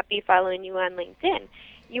may not be following you on LinkedIn.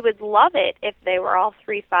 You would love it if they were all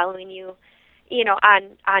three following you,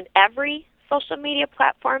 on every social media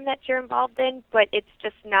platform that you're involved in, but it's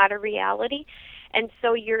just not a reality. And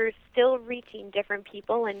so you're still reaching different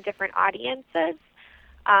people and different audiences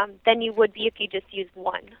than you would be if you just used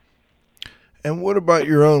one. And what about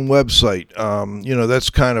your own website? That's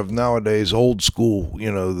kind of nowadays old school,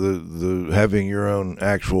 the having your own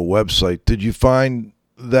actual website. Did you find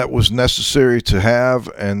that was necessary to have,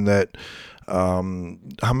 and that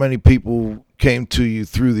how many people came to you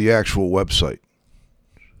through the actual website?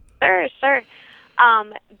 Sure.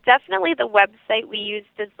 Definitely the website we used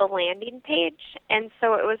as the landing page, and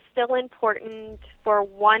so it was still important for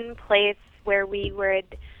one place where we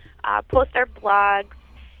would post our blogs.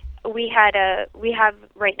 We have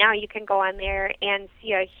right now, you can go on there and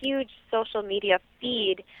see a huge social media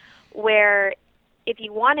feed where if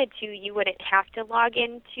you wanted to, you wouldn't have to log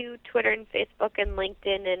into Twitter and Facebook and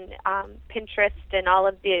LinkedIn and Pinterest and all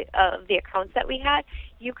of the accounts that we had.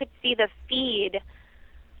 You could see the feed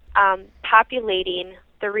populating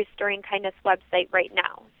the Restoring Kindness website right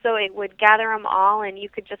now. So it would gather them all, and you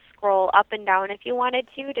could just scroll up and down if you wanted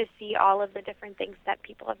to see all of the different things that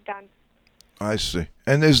people have done. I see.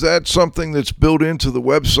 And is that something that's built into the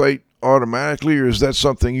website automatically, or is that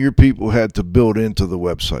something your people had to build into the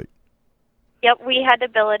website? Yep, we had to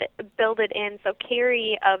build it in. So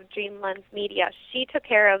Carrie of Dreamlands Media, she took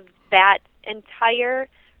care of that entire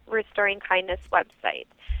Restoring Kindness website.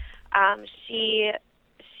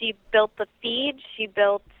 She built the feed. She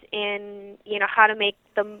built in, how to make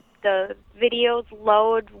the videos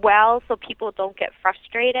load well so people don't get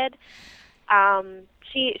frustrated.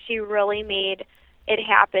 She really made it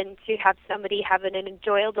happen to have somebody have an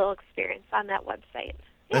enjoyable experience on that website.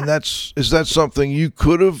 Yeah. And is that something you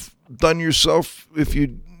could have done yourself if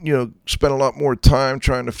you spent a lot more time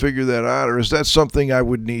trying to figure that out, or is that something I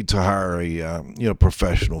would need to hire a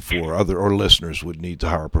professional for? Or listeners would need to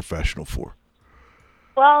hire a professional for?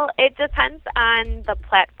 Well, it depends on the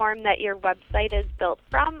platform that your website is built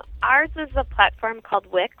from. Ours is a platform called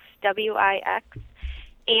Wix, W-I-X.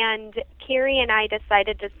 And Carrie and I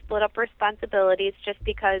decided to split up responsibilities just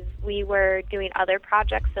because we were doing other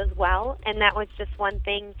projects as well, and that was just one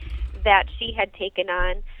thing that she had taken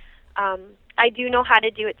on. I do know how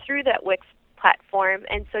to do it through that Wix platform,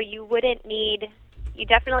 and so you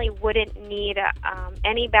definitely wouldn't need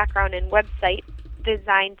any background in website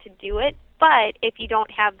design to do it. But if you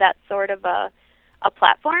don't have that sort of a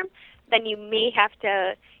platform, then you may have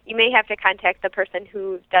to contact the person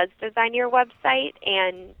who does design your website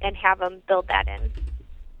and have them build that in.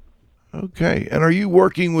 Okay. And are you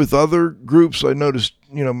working with other groups? I noticed,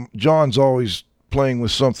 John's always playing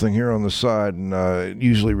with something here on the side, and it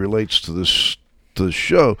usually relates to the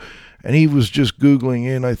show. And he was just Googling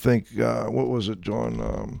in, I think, what was it,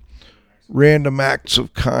 John? Random acts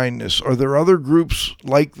of kindness. Are there other groups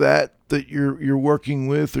like that you're working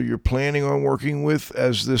with, or you're planning on working with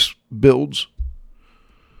as this builds?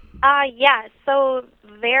 Yeah, so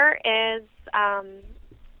there is,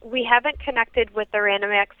 we haven't connected with the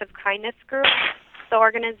Random Acts of Kindness group, the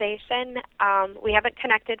organization. We haven't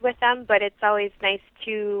connected with them, but it's always nice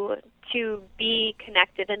to to be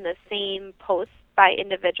connected in the same posts by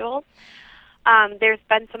individuals. There's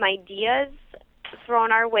been some ideas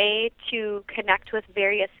thrown our way to connect with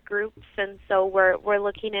various groups, and so we're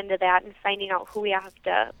looking into that and finding out who we have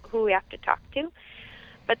to talk to.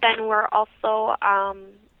 But then we're also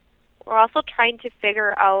trying to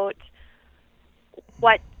figure out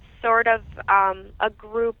what sort of a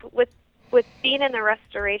group with being in the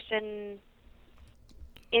restoration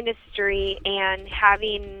industry and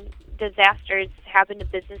having disasters happen to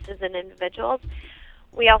businesses and individuals.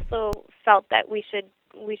 We also felt that we should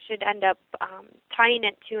end up tying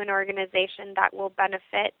it to an organization that will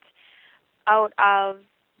benefit out of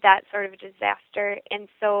that sort of disaster. And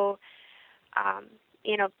so,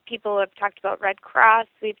 people have talked about Red Cross.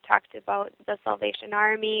 We've talked about the Salvation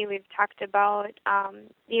Army. We've talked about,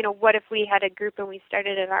 what if we had a group and we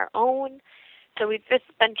started it our own. So we've just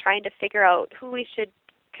been trying to figure out who we should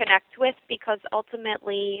connect with, because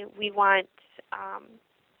ultimately we want,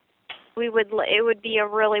 it would be a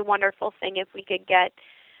really wonderful thing if we could get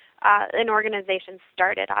an organization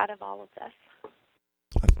started out of all of this.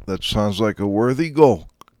 That sounds like a worthy goal.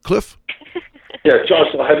 Cliff? Yeah,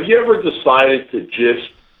 Jocelyn, have you ever decided to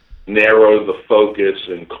just narrow the focus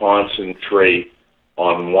and concentrate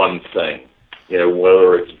on one thing?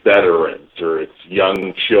 Whether it's veterans or it's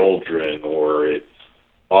young children or it's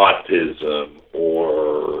autism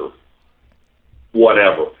or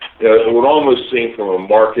whatever. It would almost seem from a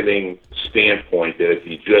marketing standpoint that if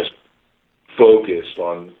you just focused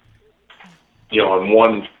on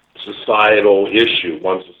one societal issue,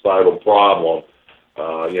 one societal problem,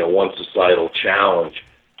 one societal challenge,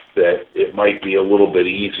 that it might be a little bit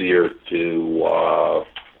easier to,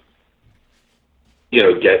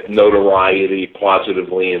 get notoriety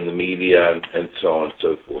positively in the media and so on and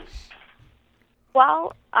so forth.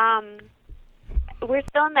 Well, we're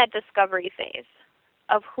still in that discovery phase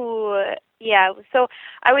of who, so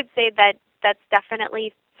I would say that that's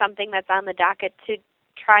definitely something that's on the docket to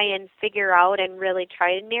try and figure out and really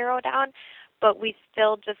try to narrow down, but we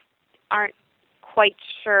still just aren't quite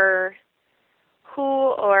sure who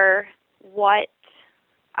or what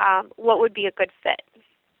would be a good fit.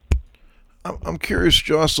 I'm curious,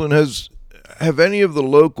 Jocelyn, have any of the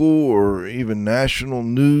local or even national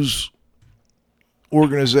news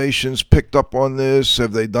organizations picked up on this?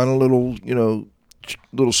 Have they done a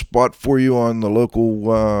little spot for you on the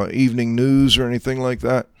local evening news or anything like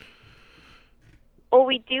that? Well,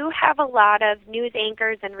 we do have a lot of news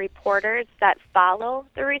anchors and reporters that follow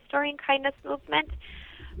the Restoring Kindness movement,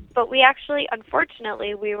 but we actually,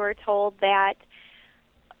 unfortunately, we were told that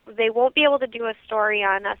they won't be able to do a story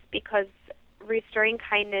on us because Restoring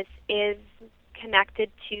Kindness is connected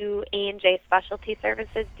to A&J Specialty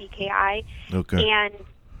Services, DKI, okay. and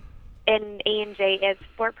A&J is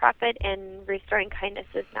for-profit and Restoring Kindness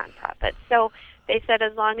is non-profit. So they said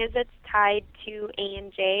as long as it's tied to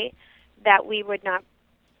A&J, that we would not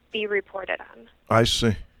be reported on. I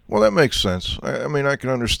see. Well, that makes sense. I mean, I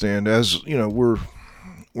can understand. As we're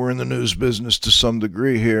in the news business to some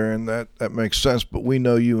degree here, and that makes sense. But we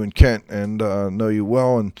know you and Kent, and know you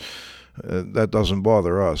well, and that doesn't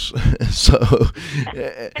bother us. So,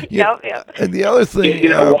 and the other thing,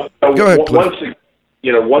 go ahead, Cliff.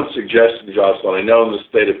 One suggestion, Jocelyn. I know in the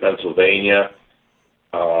state of Pennsylvania,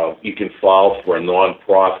 you can file for a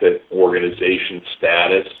nonprofit organization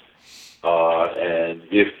status. And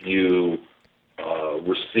if you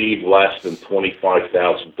receive less than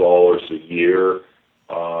 $25,000 a year,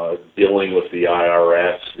 dealing with the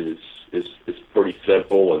IRS is pretty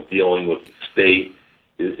simple, and dealing with the state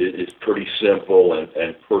is pretty simple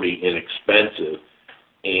and pretty inexpensive.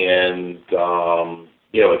 And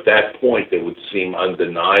at that point, it would seem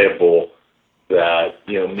undeniable that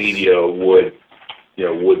media would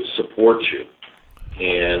support you.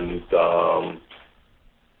 And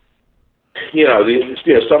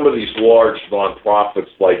some of these large nonprofits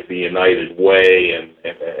like the United Way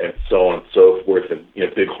and so on and so forth, and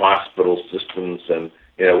big hospital systems, and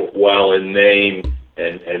while in name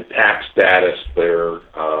and tax status they're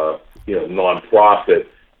nonprofit,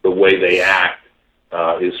 the way they act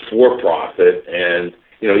is for profit, and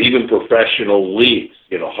even professional leagues,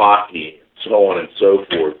 hockey, so on and so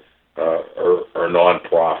forth, are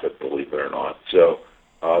nonprofit, believe it or not. So.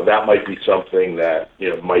 That might be something that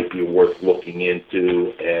might be worth looking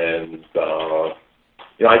into, and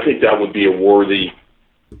I think that would be a worthy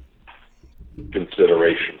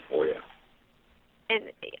consideration for you.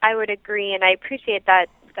 And I would agree, and I appreciate that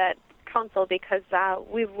counsel, because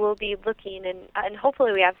we will be looking, and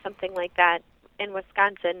hopefully we have something like that in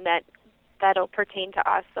Wisconsin that'll pertain to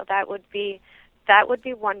us. So that would be that would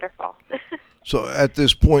be wonderful. So at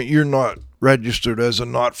this point, you're not registered as a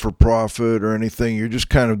not-for-profit or anything. You're just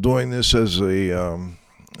kind of doing this as a,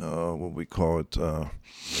 what we call it,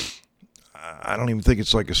 I don't even think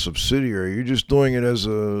it's like a subsidiary. You're just doing it as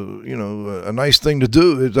a nice thing to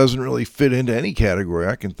do. It doesn't really fit into any category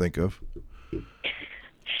I can think of.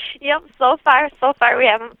 Yep. So far we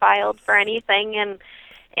haven't filed for anything, and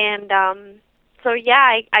so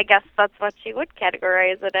yeah, I guess that's what you would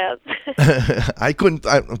categorize it as.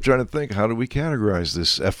 I'm trying to think, how do we categorize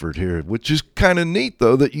this effort here? Which is kind of neat,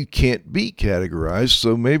 though, that you can't be categorized.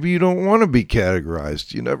 So maybe you don't want to be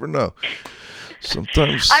categorized. You never know.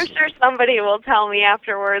 Sometimes I'm sure somebody will tell me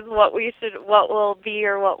afterwards what will be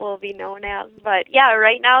or what will be known as. But yeah,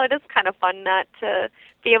 right now it is kind of fun not to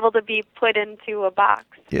be able to be put into a box.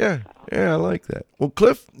 Yeah, I like that. Well,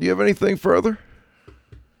 Cliff, do you have anything further?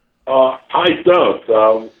 I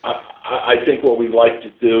don't. I think what we'd like to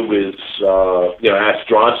do is, ask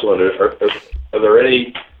Jocelyn, are there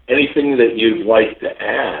anything that you'd like to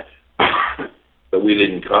add that we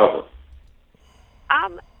didn't cover?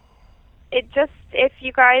 If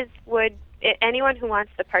you guys would, anyone who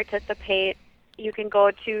wants to participate, you can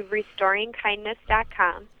go to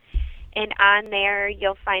restoringkindness.com, and on there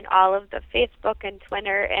you'll find all of the Facebook and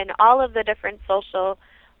Twitter and all of the different social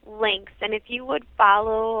links. And if you would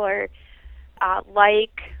follow or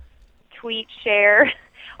like, tweet, share,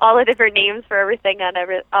 all the different names for everything on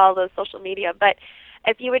all the social media, but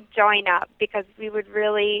if you would join up, because we would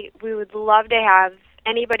love to have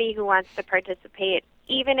anybody who wants to participate,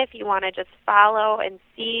 even if you want to just follow and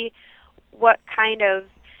see what kind of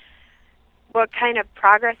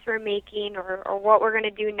progress we're making, or what we're going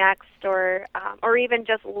to do next, or even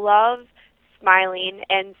just love smiling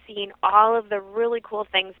and seeing all of the really cool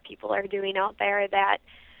things people are doing out there that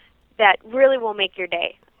really will make your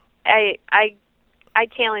day. I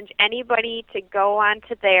challenge anybody to go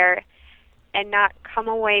onto there and not come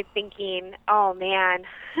away thinking, oh man,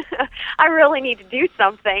 I really need to do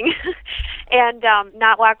something, and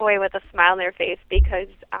not walk away with a smile on their face, because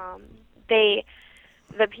the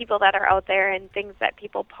people that are out there and things that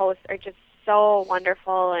people post are just so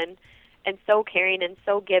wonderful and so caring and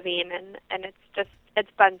so giving, and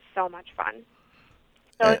it's been so much fun.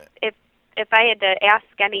 So if I had to ask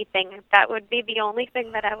anything, that would be the only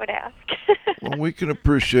thing that I would ask. Well, we can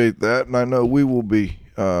appreciate that, and I know we will be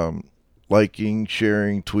liking,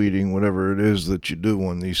 sharing, tweeting, whatever it is that you do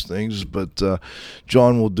on these things. But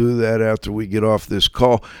John will do that after we get off this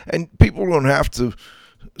call. And people don't have to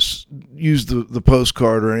use the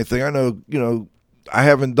postcard or anything. I know, I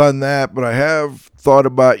haven't done that, but I have thought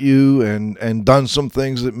about you and done some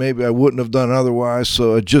things that maybe I wouldn't have done otherwise.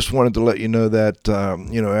 So I just wanted to let you know that,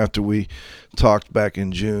 after we talked back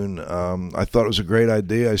in June, I thought it was a great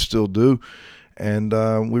idea. I still do. And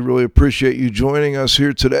we really appreciate you joining us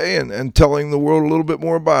here today and telling the world a little bit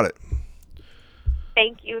more about it.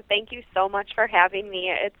 Thank you so much for having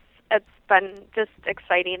me. It's been just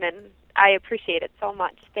exciting, and I appreciate it so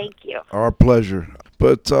much. Thank you. Our pleasure.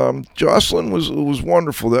 But Jocelyn was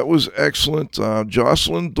wonderful. That was excellent.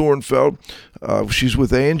 Jocelyn Dornfeld, she's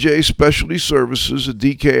with A&J Specialty Services, a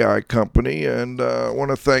DKI company, and I want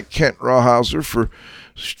to thank Kent Rawhauser for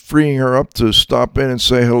freeing her up to stop in and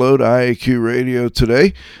say hello to IAQ Radio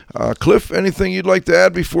today. Cliff, anything you'd like to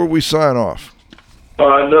add before we sign off?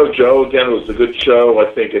 No, Joe. Again, it was a good show.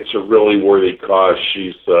 I think it's a really worthy cause.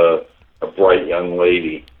 She's a bright young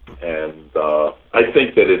lady, and I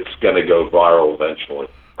think that it's going to go viral eventually.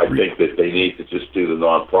 I think that they need to just do the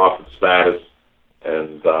nonprofit status.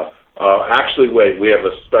 And actually, wait, we have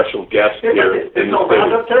a special guest here. There's no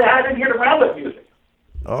roundup today. I didn't hear the roundup music.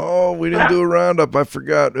 Oh, we didn't do a roundup. I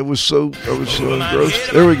forgot. I was so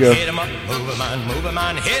engrossed. There we go. Hit 'em up, move 'em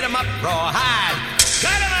on, hit 'em up, rawhide.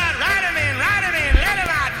 Cut 'em out, ride 'em in, let 'em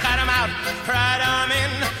out, cut 'em out, ride 'em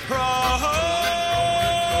in,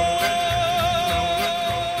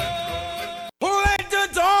 let the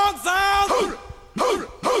dogs out.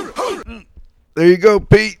 There you go,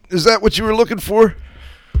 Pete. Is that what you were looking for?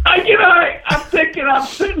 I'm thinking, I'm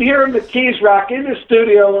sitting here in the Keys Rock in the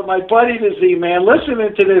studio with my buddy the Z-Man,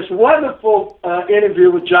 listening to this wonderful interview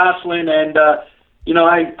with Jocelyn, and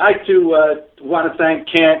I too want to thank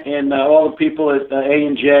Kent and all the people at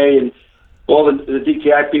A&J and all the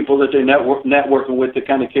DKI people that they're networking with to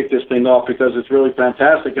kind of kick this thing off, because it's really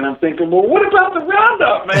fantastic. And I'm thinking, well, what about the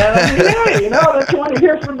roundup, man? I mean, don't you want to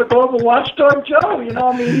hear from the Global Watchdog, Joe?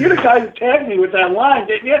 You're the guy who tagged me with that line,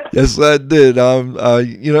 didn't you? Yes, I did.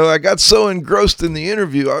 I got so engrossed in the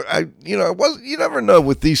interview. You never know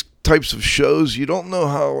with these types of shows, you don't know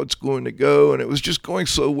how it's going to go, and it was just going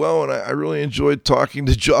so well, and I really enjoyed talking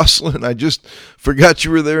to Jocelyn. I just forgot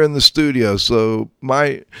you were there in the studio, so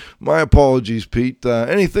my apologies, Pete.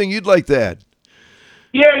 Anything you'd like to add?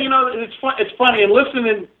 Yeah, it's funny, and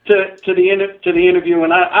listening to the interview,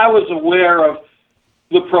 and I was aware of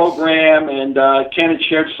the program, and Ken had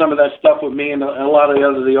shared some of that stuff with me and a lot of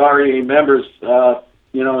the REA members,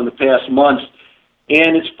 in the past months.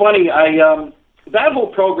 And it's funny, that whole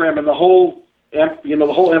program and the whole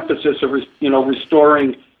emphasis of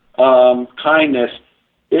restoring kindness.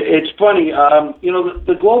 It's funny,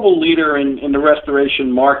 the global leader in the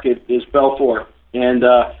restoration market is Belfour, and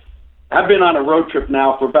I've been on a road trip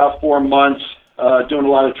now for about 4 months, doing a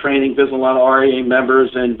lot of training, visiting a lot of REA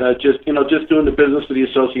members, and just doing the business of the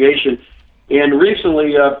association. And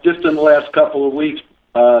recently, just in the last couple of weeks,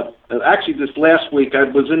 actually this last week, I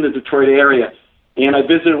was in the Detroit area, and I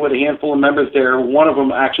visited with a handful of members there. One of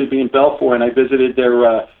them actually being Belfour, and I visited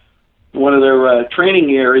their one of their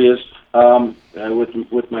training areas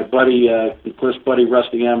with my buddy, close buddy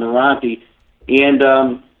Rusty Amarante, and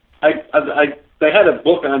they had a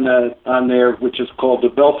book on there which is called The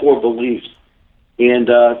Belfour Beliefs, and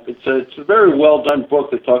it's a very well done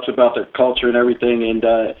book that talks about their culture and everything. And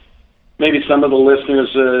maybe some of the listeners,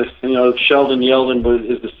 Sheldon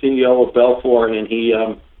Yeldon is the CEO of Belfour, and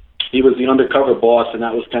he was the undercover boss, and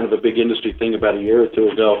that was kind of a big industry thing about a year or two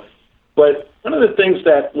ago. But one of the things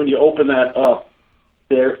that when you open that up,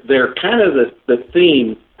 they're kind of the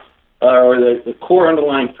theme. Or the core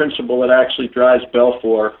underlying principle that actually drives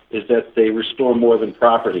Belfour is that they restore more than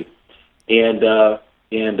property, and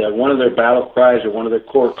one of their battle cries or one of their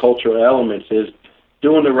core cultural elements is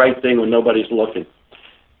doing the right thing when nobody's looking.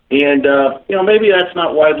 And maybe that's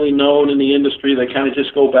not widely known in the industry. They kind of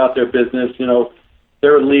just go about their business.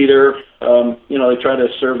 They're a leader. They try to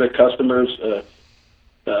serve their customers,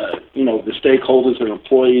 the stakeholders, their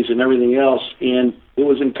employees, and everything else. And it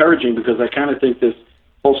was encouraging because I kind of think this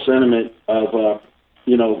whole sentiment of,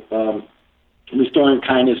 restoring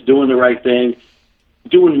kindness, doing the right thing,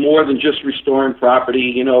 doing more than just restoring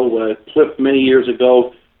property. Cliff many years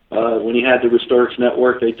ago, when he had the Restorix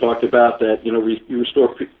Network, they talked about that, you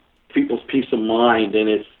restore people's peace of mind, and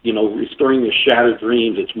it's, restoring their shattered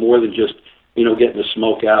dreams. It's more than just, getting the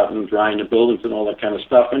smoke out and drying the buildings and all that kind of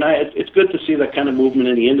stuff. And it's good to see that kind of movement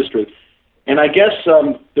in the industry. And I guess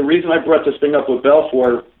the reason I brought this thing up with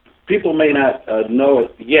Belfour, people may not know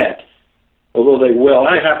it yet, although they will.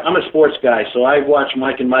 I'm a sports guy, so I watch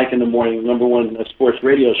Mike and Mike in the morning, #1 sports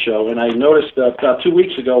radio show, and I noticed about 2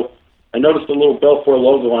 weeks ago, I noticed the little Belfour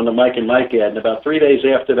logo on the Mike and Mike ad, and about 3 days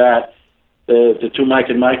after that, the two Mike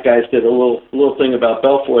and Mike guys did a little thing about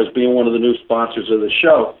Belfour as being one of the new sponsors of the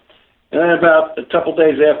show. And then about a couple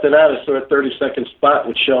days after that, I saw a 30-second spot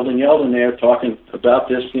with Sheldon Yeldon there talking about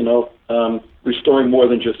this, restoring more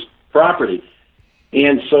than just property.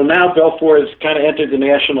 And so now Belfour has kind of entered the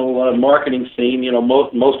national marketing scene.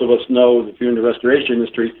 Most of us know, if you're in the restoration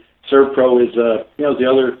industry, ServPro is the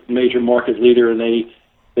other major market leader, and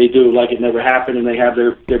they do like it never happened, and they have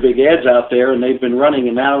their big ads out there, and they've been running.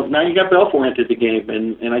 And now you got Belfour entered the game,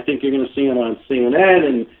 and I think you're going to see them on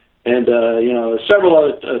CNN and several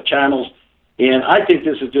other channels. And I think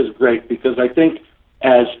this is just great because I think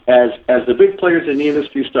as the big players in the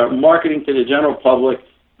industry start marketing to the general public,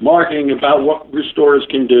 marketing about what restorers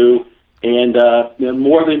can do, and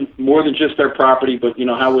more than just their property, but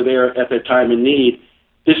how we're there at their time in need.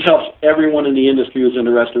 This helps everyone in the industry who's in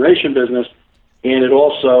the restoration business, and it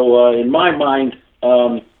also, in my mind,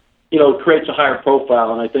 creates a higher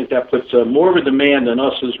profile, and I think that puts more of a demand on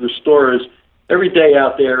us as restorers every day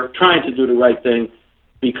out there trying to do the right thing,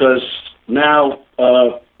 because now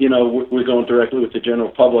we're going directly with the general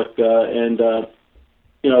public and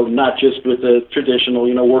not just with the traditional,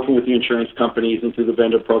 working with the insurance companies and through the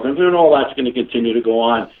vendor programs, and all that's going to continue to go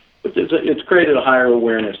on. But it's created a higher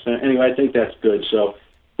awareness. Anyway, I think that's good. So,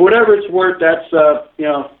 for whatever it's worth, that's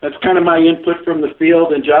kind of my input from the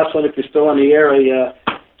field. And Jocelyn, if you're still on the air,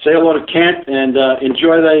 say hello to Kent and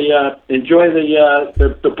enjoy the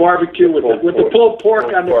barbecue with the pulled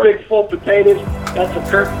pork on the big full potatoes. That's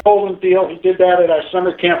a Kurt Poland deal. He did that at our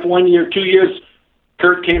summer camp 1 year, 2 years.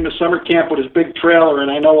 Kurt came to summer camp with his big trailer, and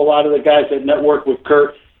I know a lot of the guys that network with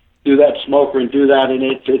Kurt do that smoker and do that, and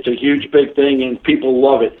it's a huge, big thing, and people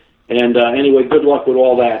love it. And anyway, good luck with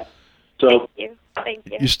all that. So, Thank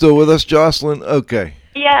you. You still with us, Jocelyn? Okay.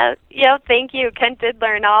 Yeah, thank you. Kent did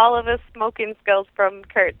learn all of his smoking skills from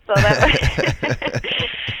Kurt, so that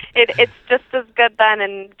It's just as good then,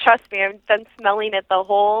 and trust me, I've been smelling it the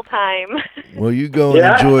whole time. Well, you go and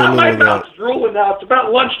enjoy a little my of that. mouth's drooling now. It's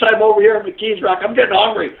about lunchtime over here in McKees Rock. I'm getting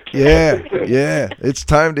hungry. Yeah, it's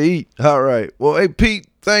time to eat. All right. Well, hey, Pete,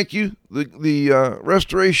 thank you. The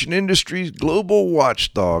restoration industry's global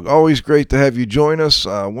watchdog. Always great to have you join us.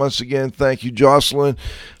 Once again, thank you, Jocelyn.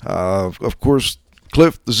 Of course,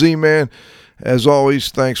 Cliff, the Z-Man. As always,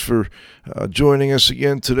 thanks for joining us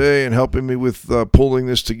again today and helping me with pulling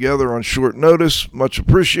this together on short notice. Much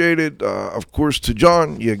appreciated. Of course, to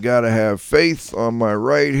John, you got to have faith on my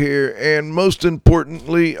right here. And most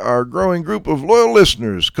importantly, our growing group of loyal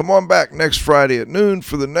listeners. Come on back next Friday at noon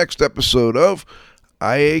for the next episode of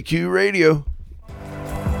IAQ Radio.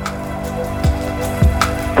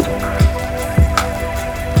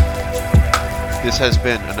 This has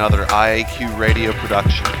been another IAQ Radio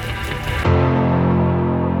production.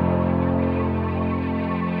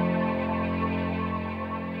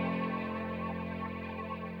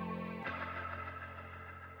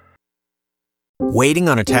 Waiting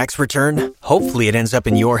on a tax return? Hopefully it ends up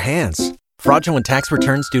in your hands. Fraudulent tax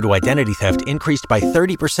returns due to identity theft increased by 30%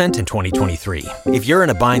 in 2023. If you're in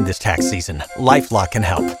a bind this tax season, LifeLock can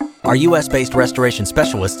help. Our U.S.-based restoration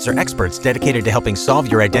specialists are experts dedicated to helping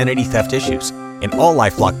solve your identity theft issues. And all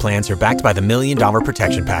LifeLock plans are backed by the $1 Million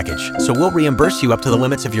Protection Package. So we'll reimburse you up to the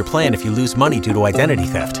limits of your plan if you lose money due to identity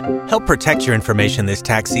theft. Help protect your information this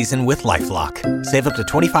tax season with LifeLock. Save up to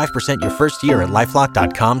 25% your first year at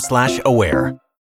LifeLock.com/aware.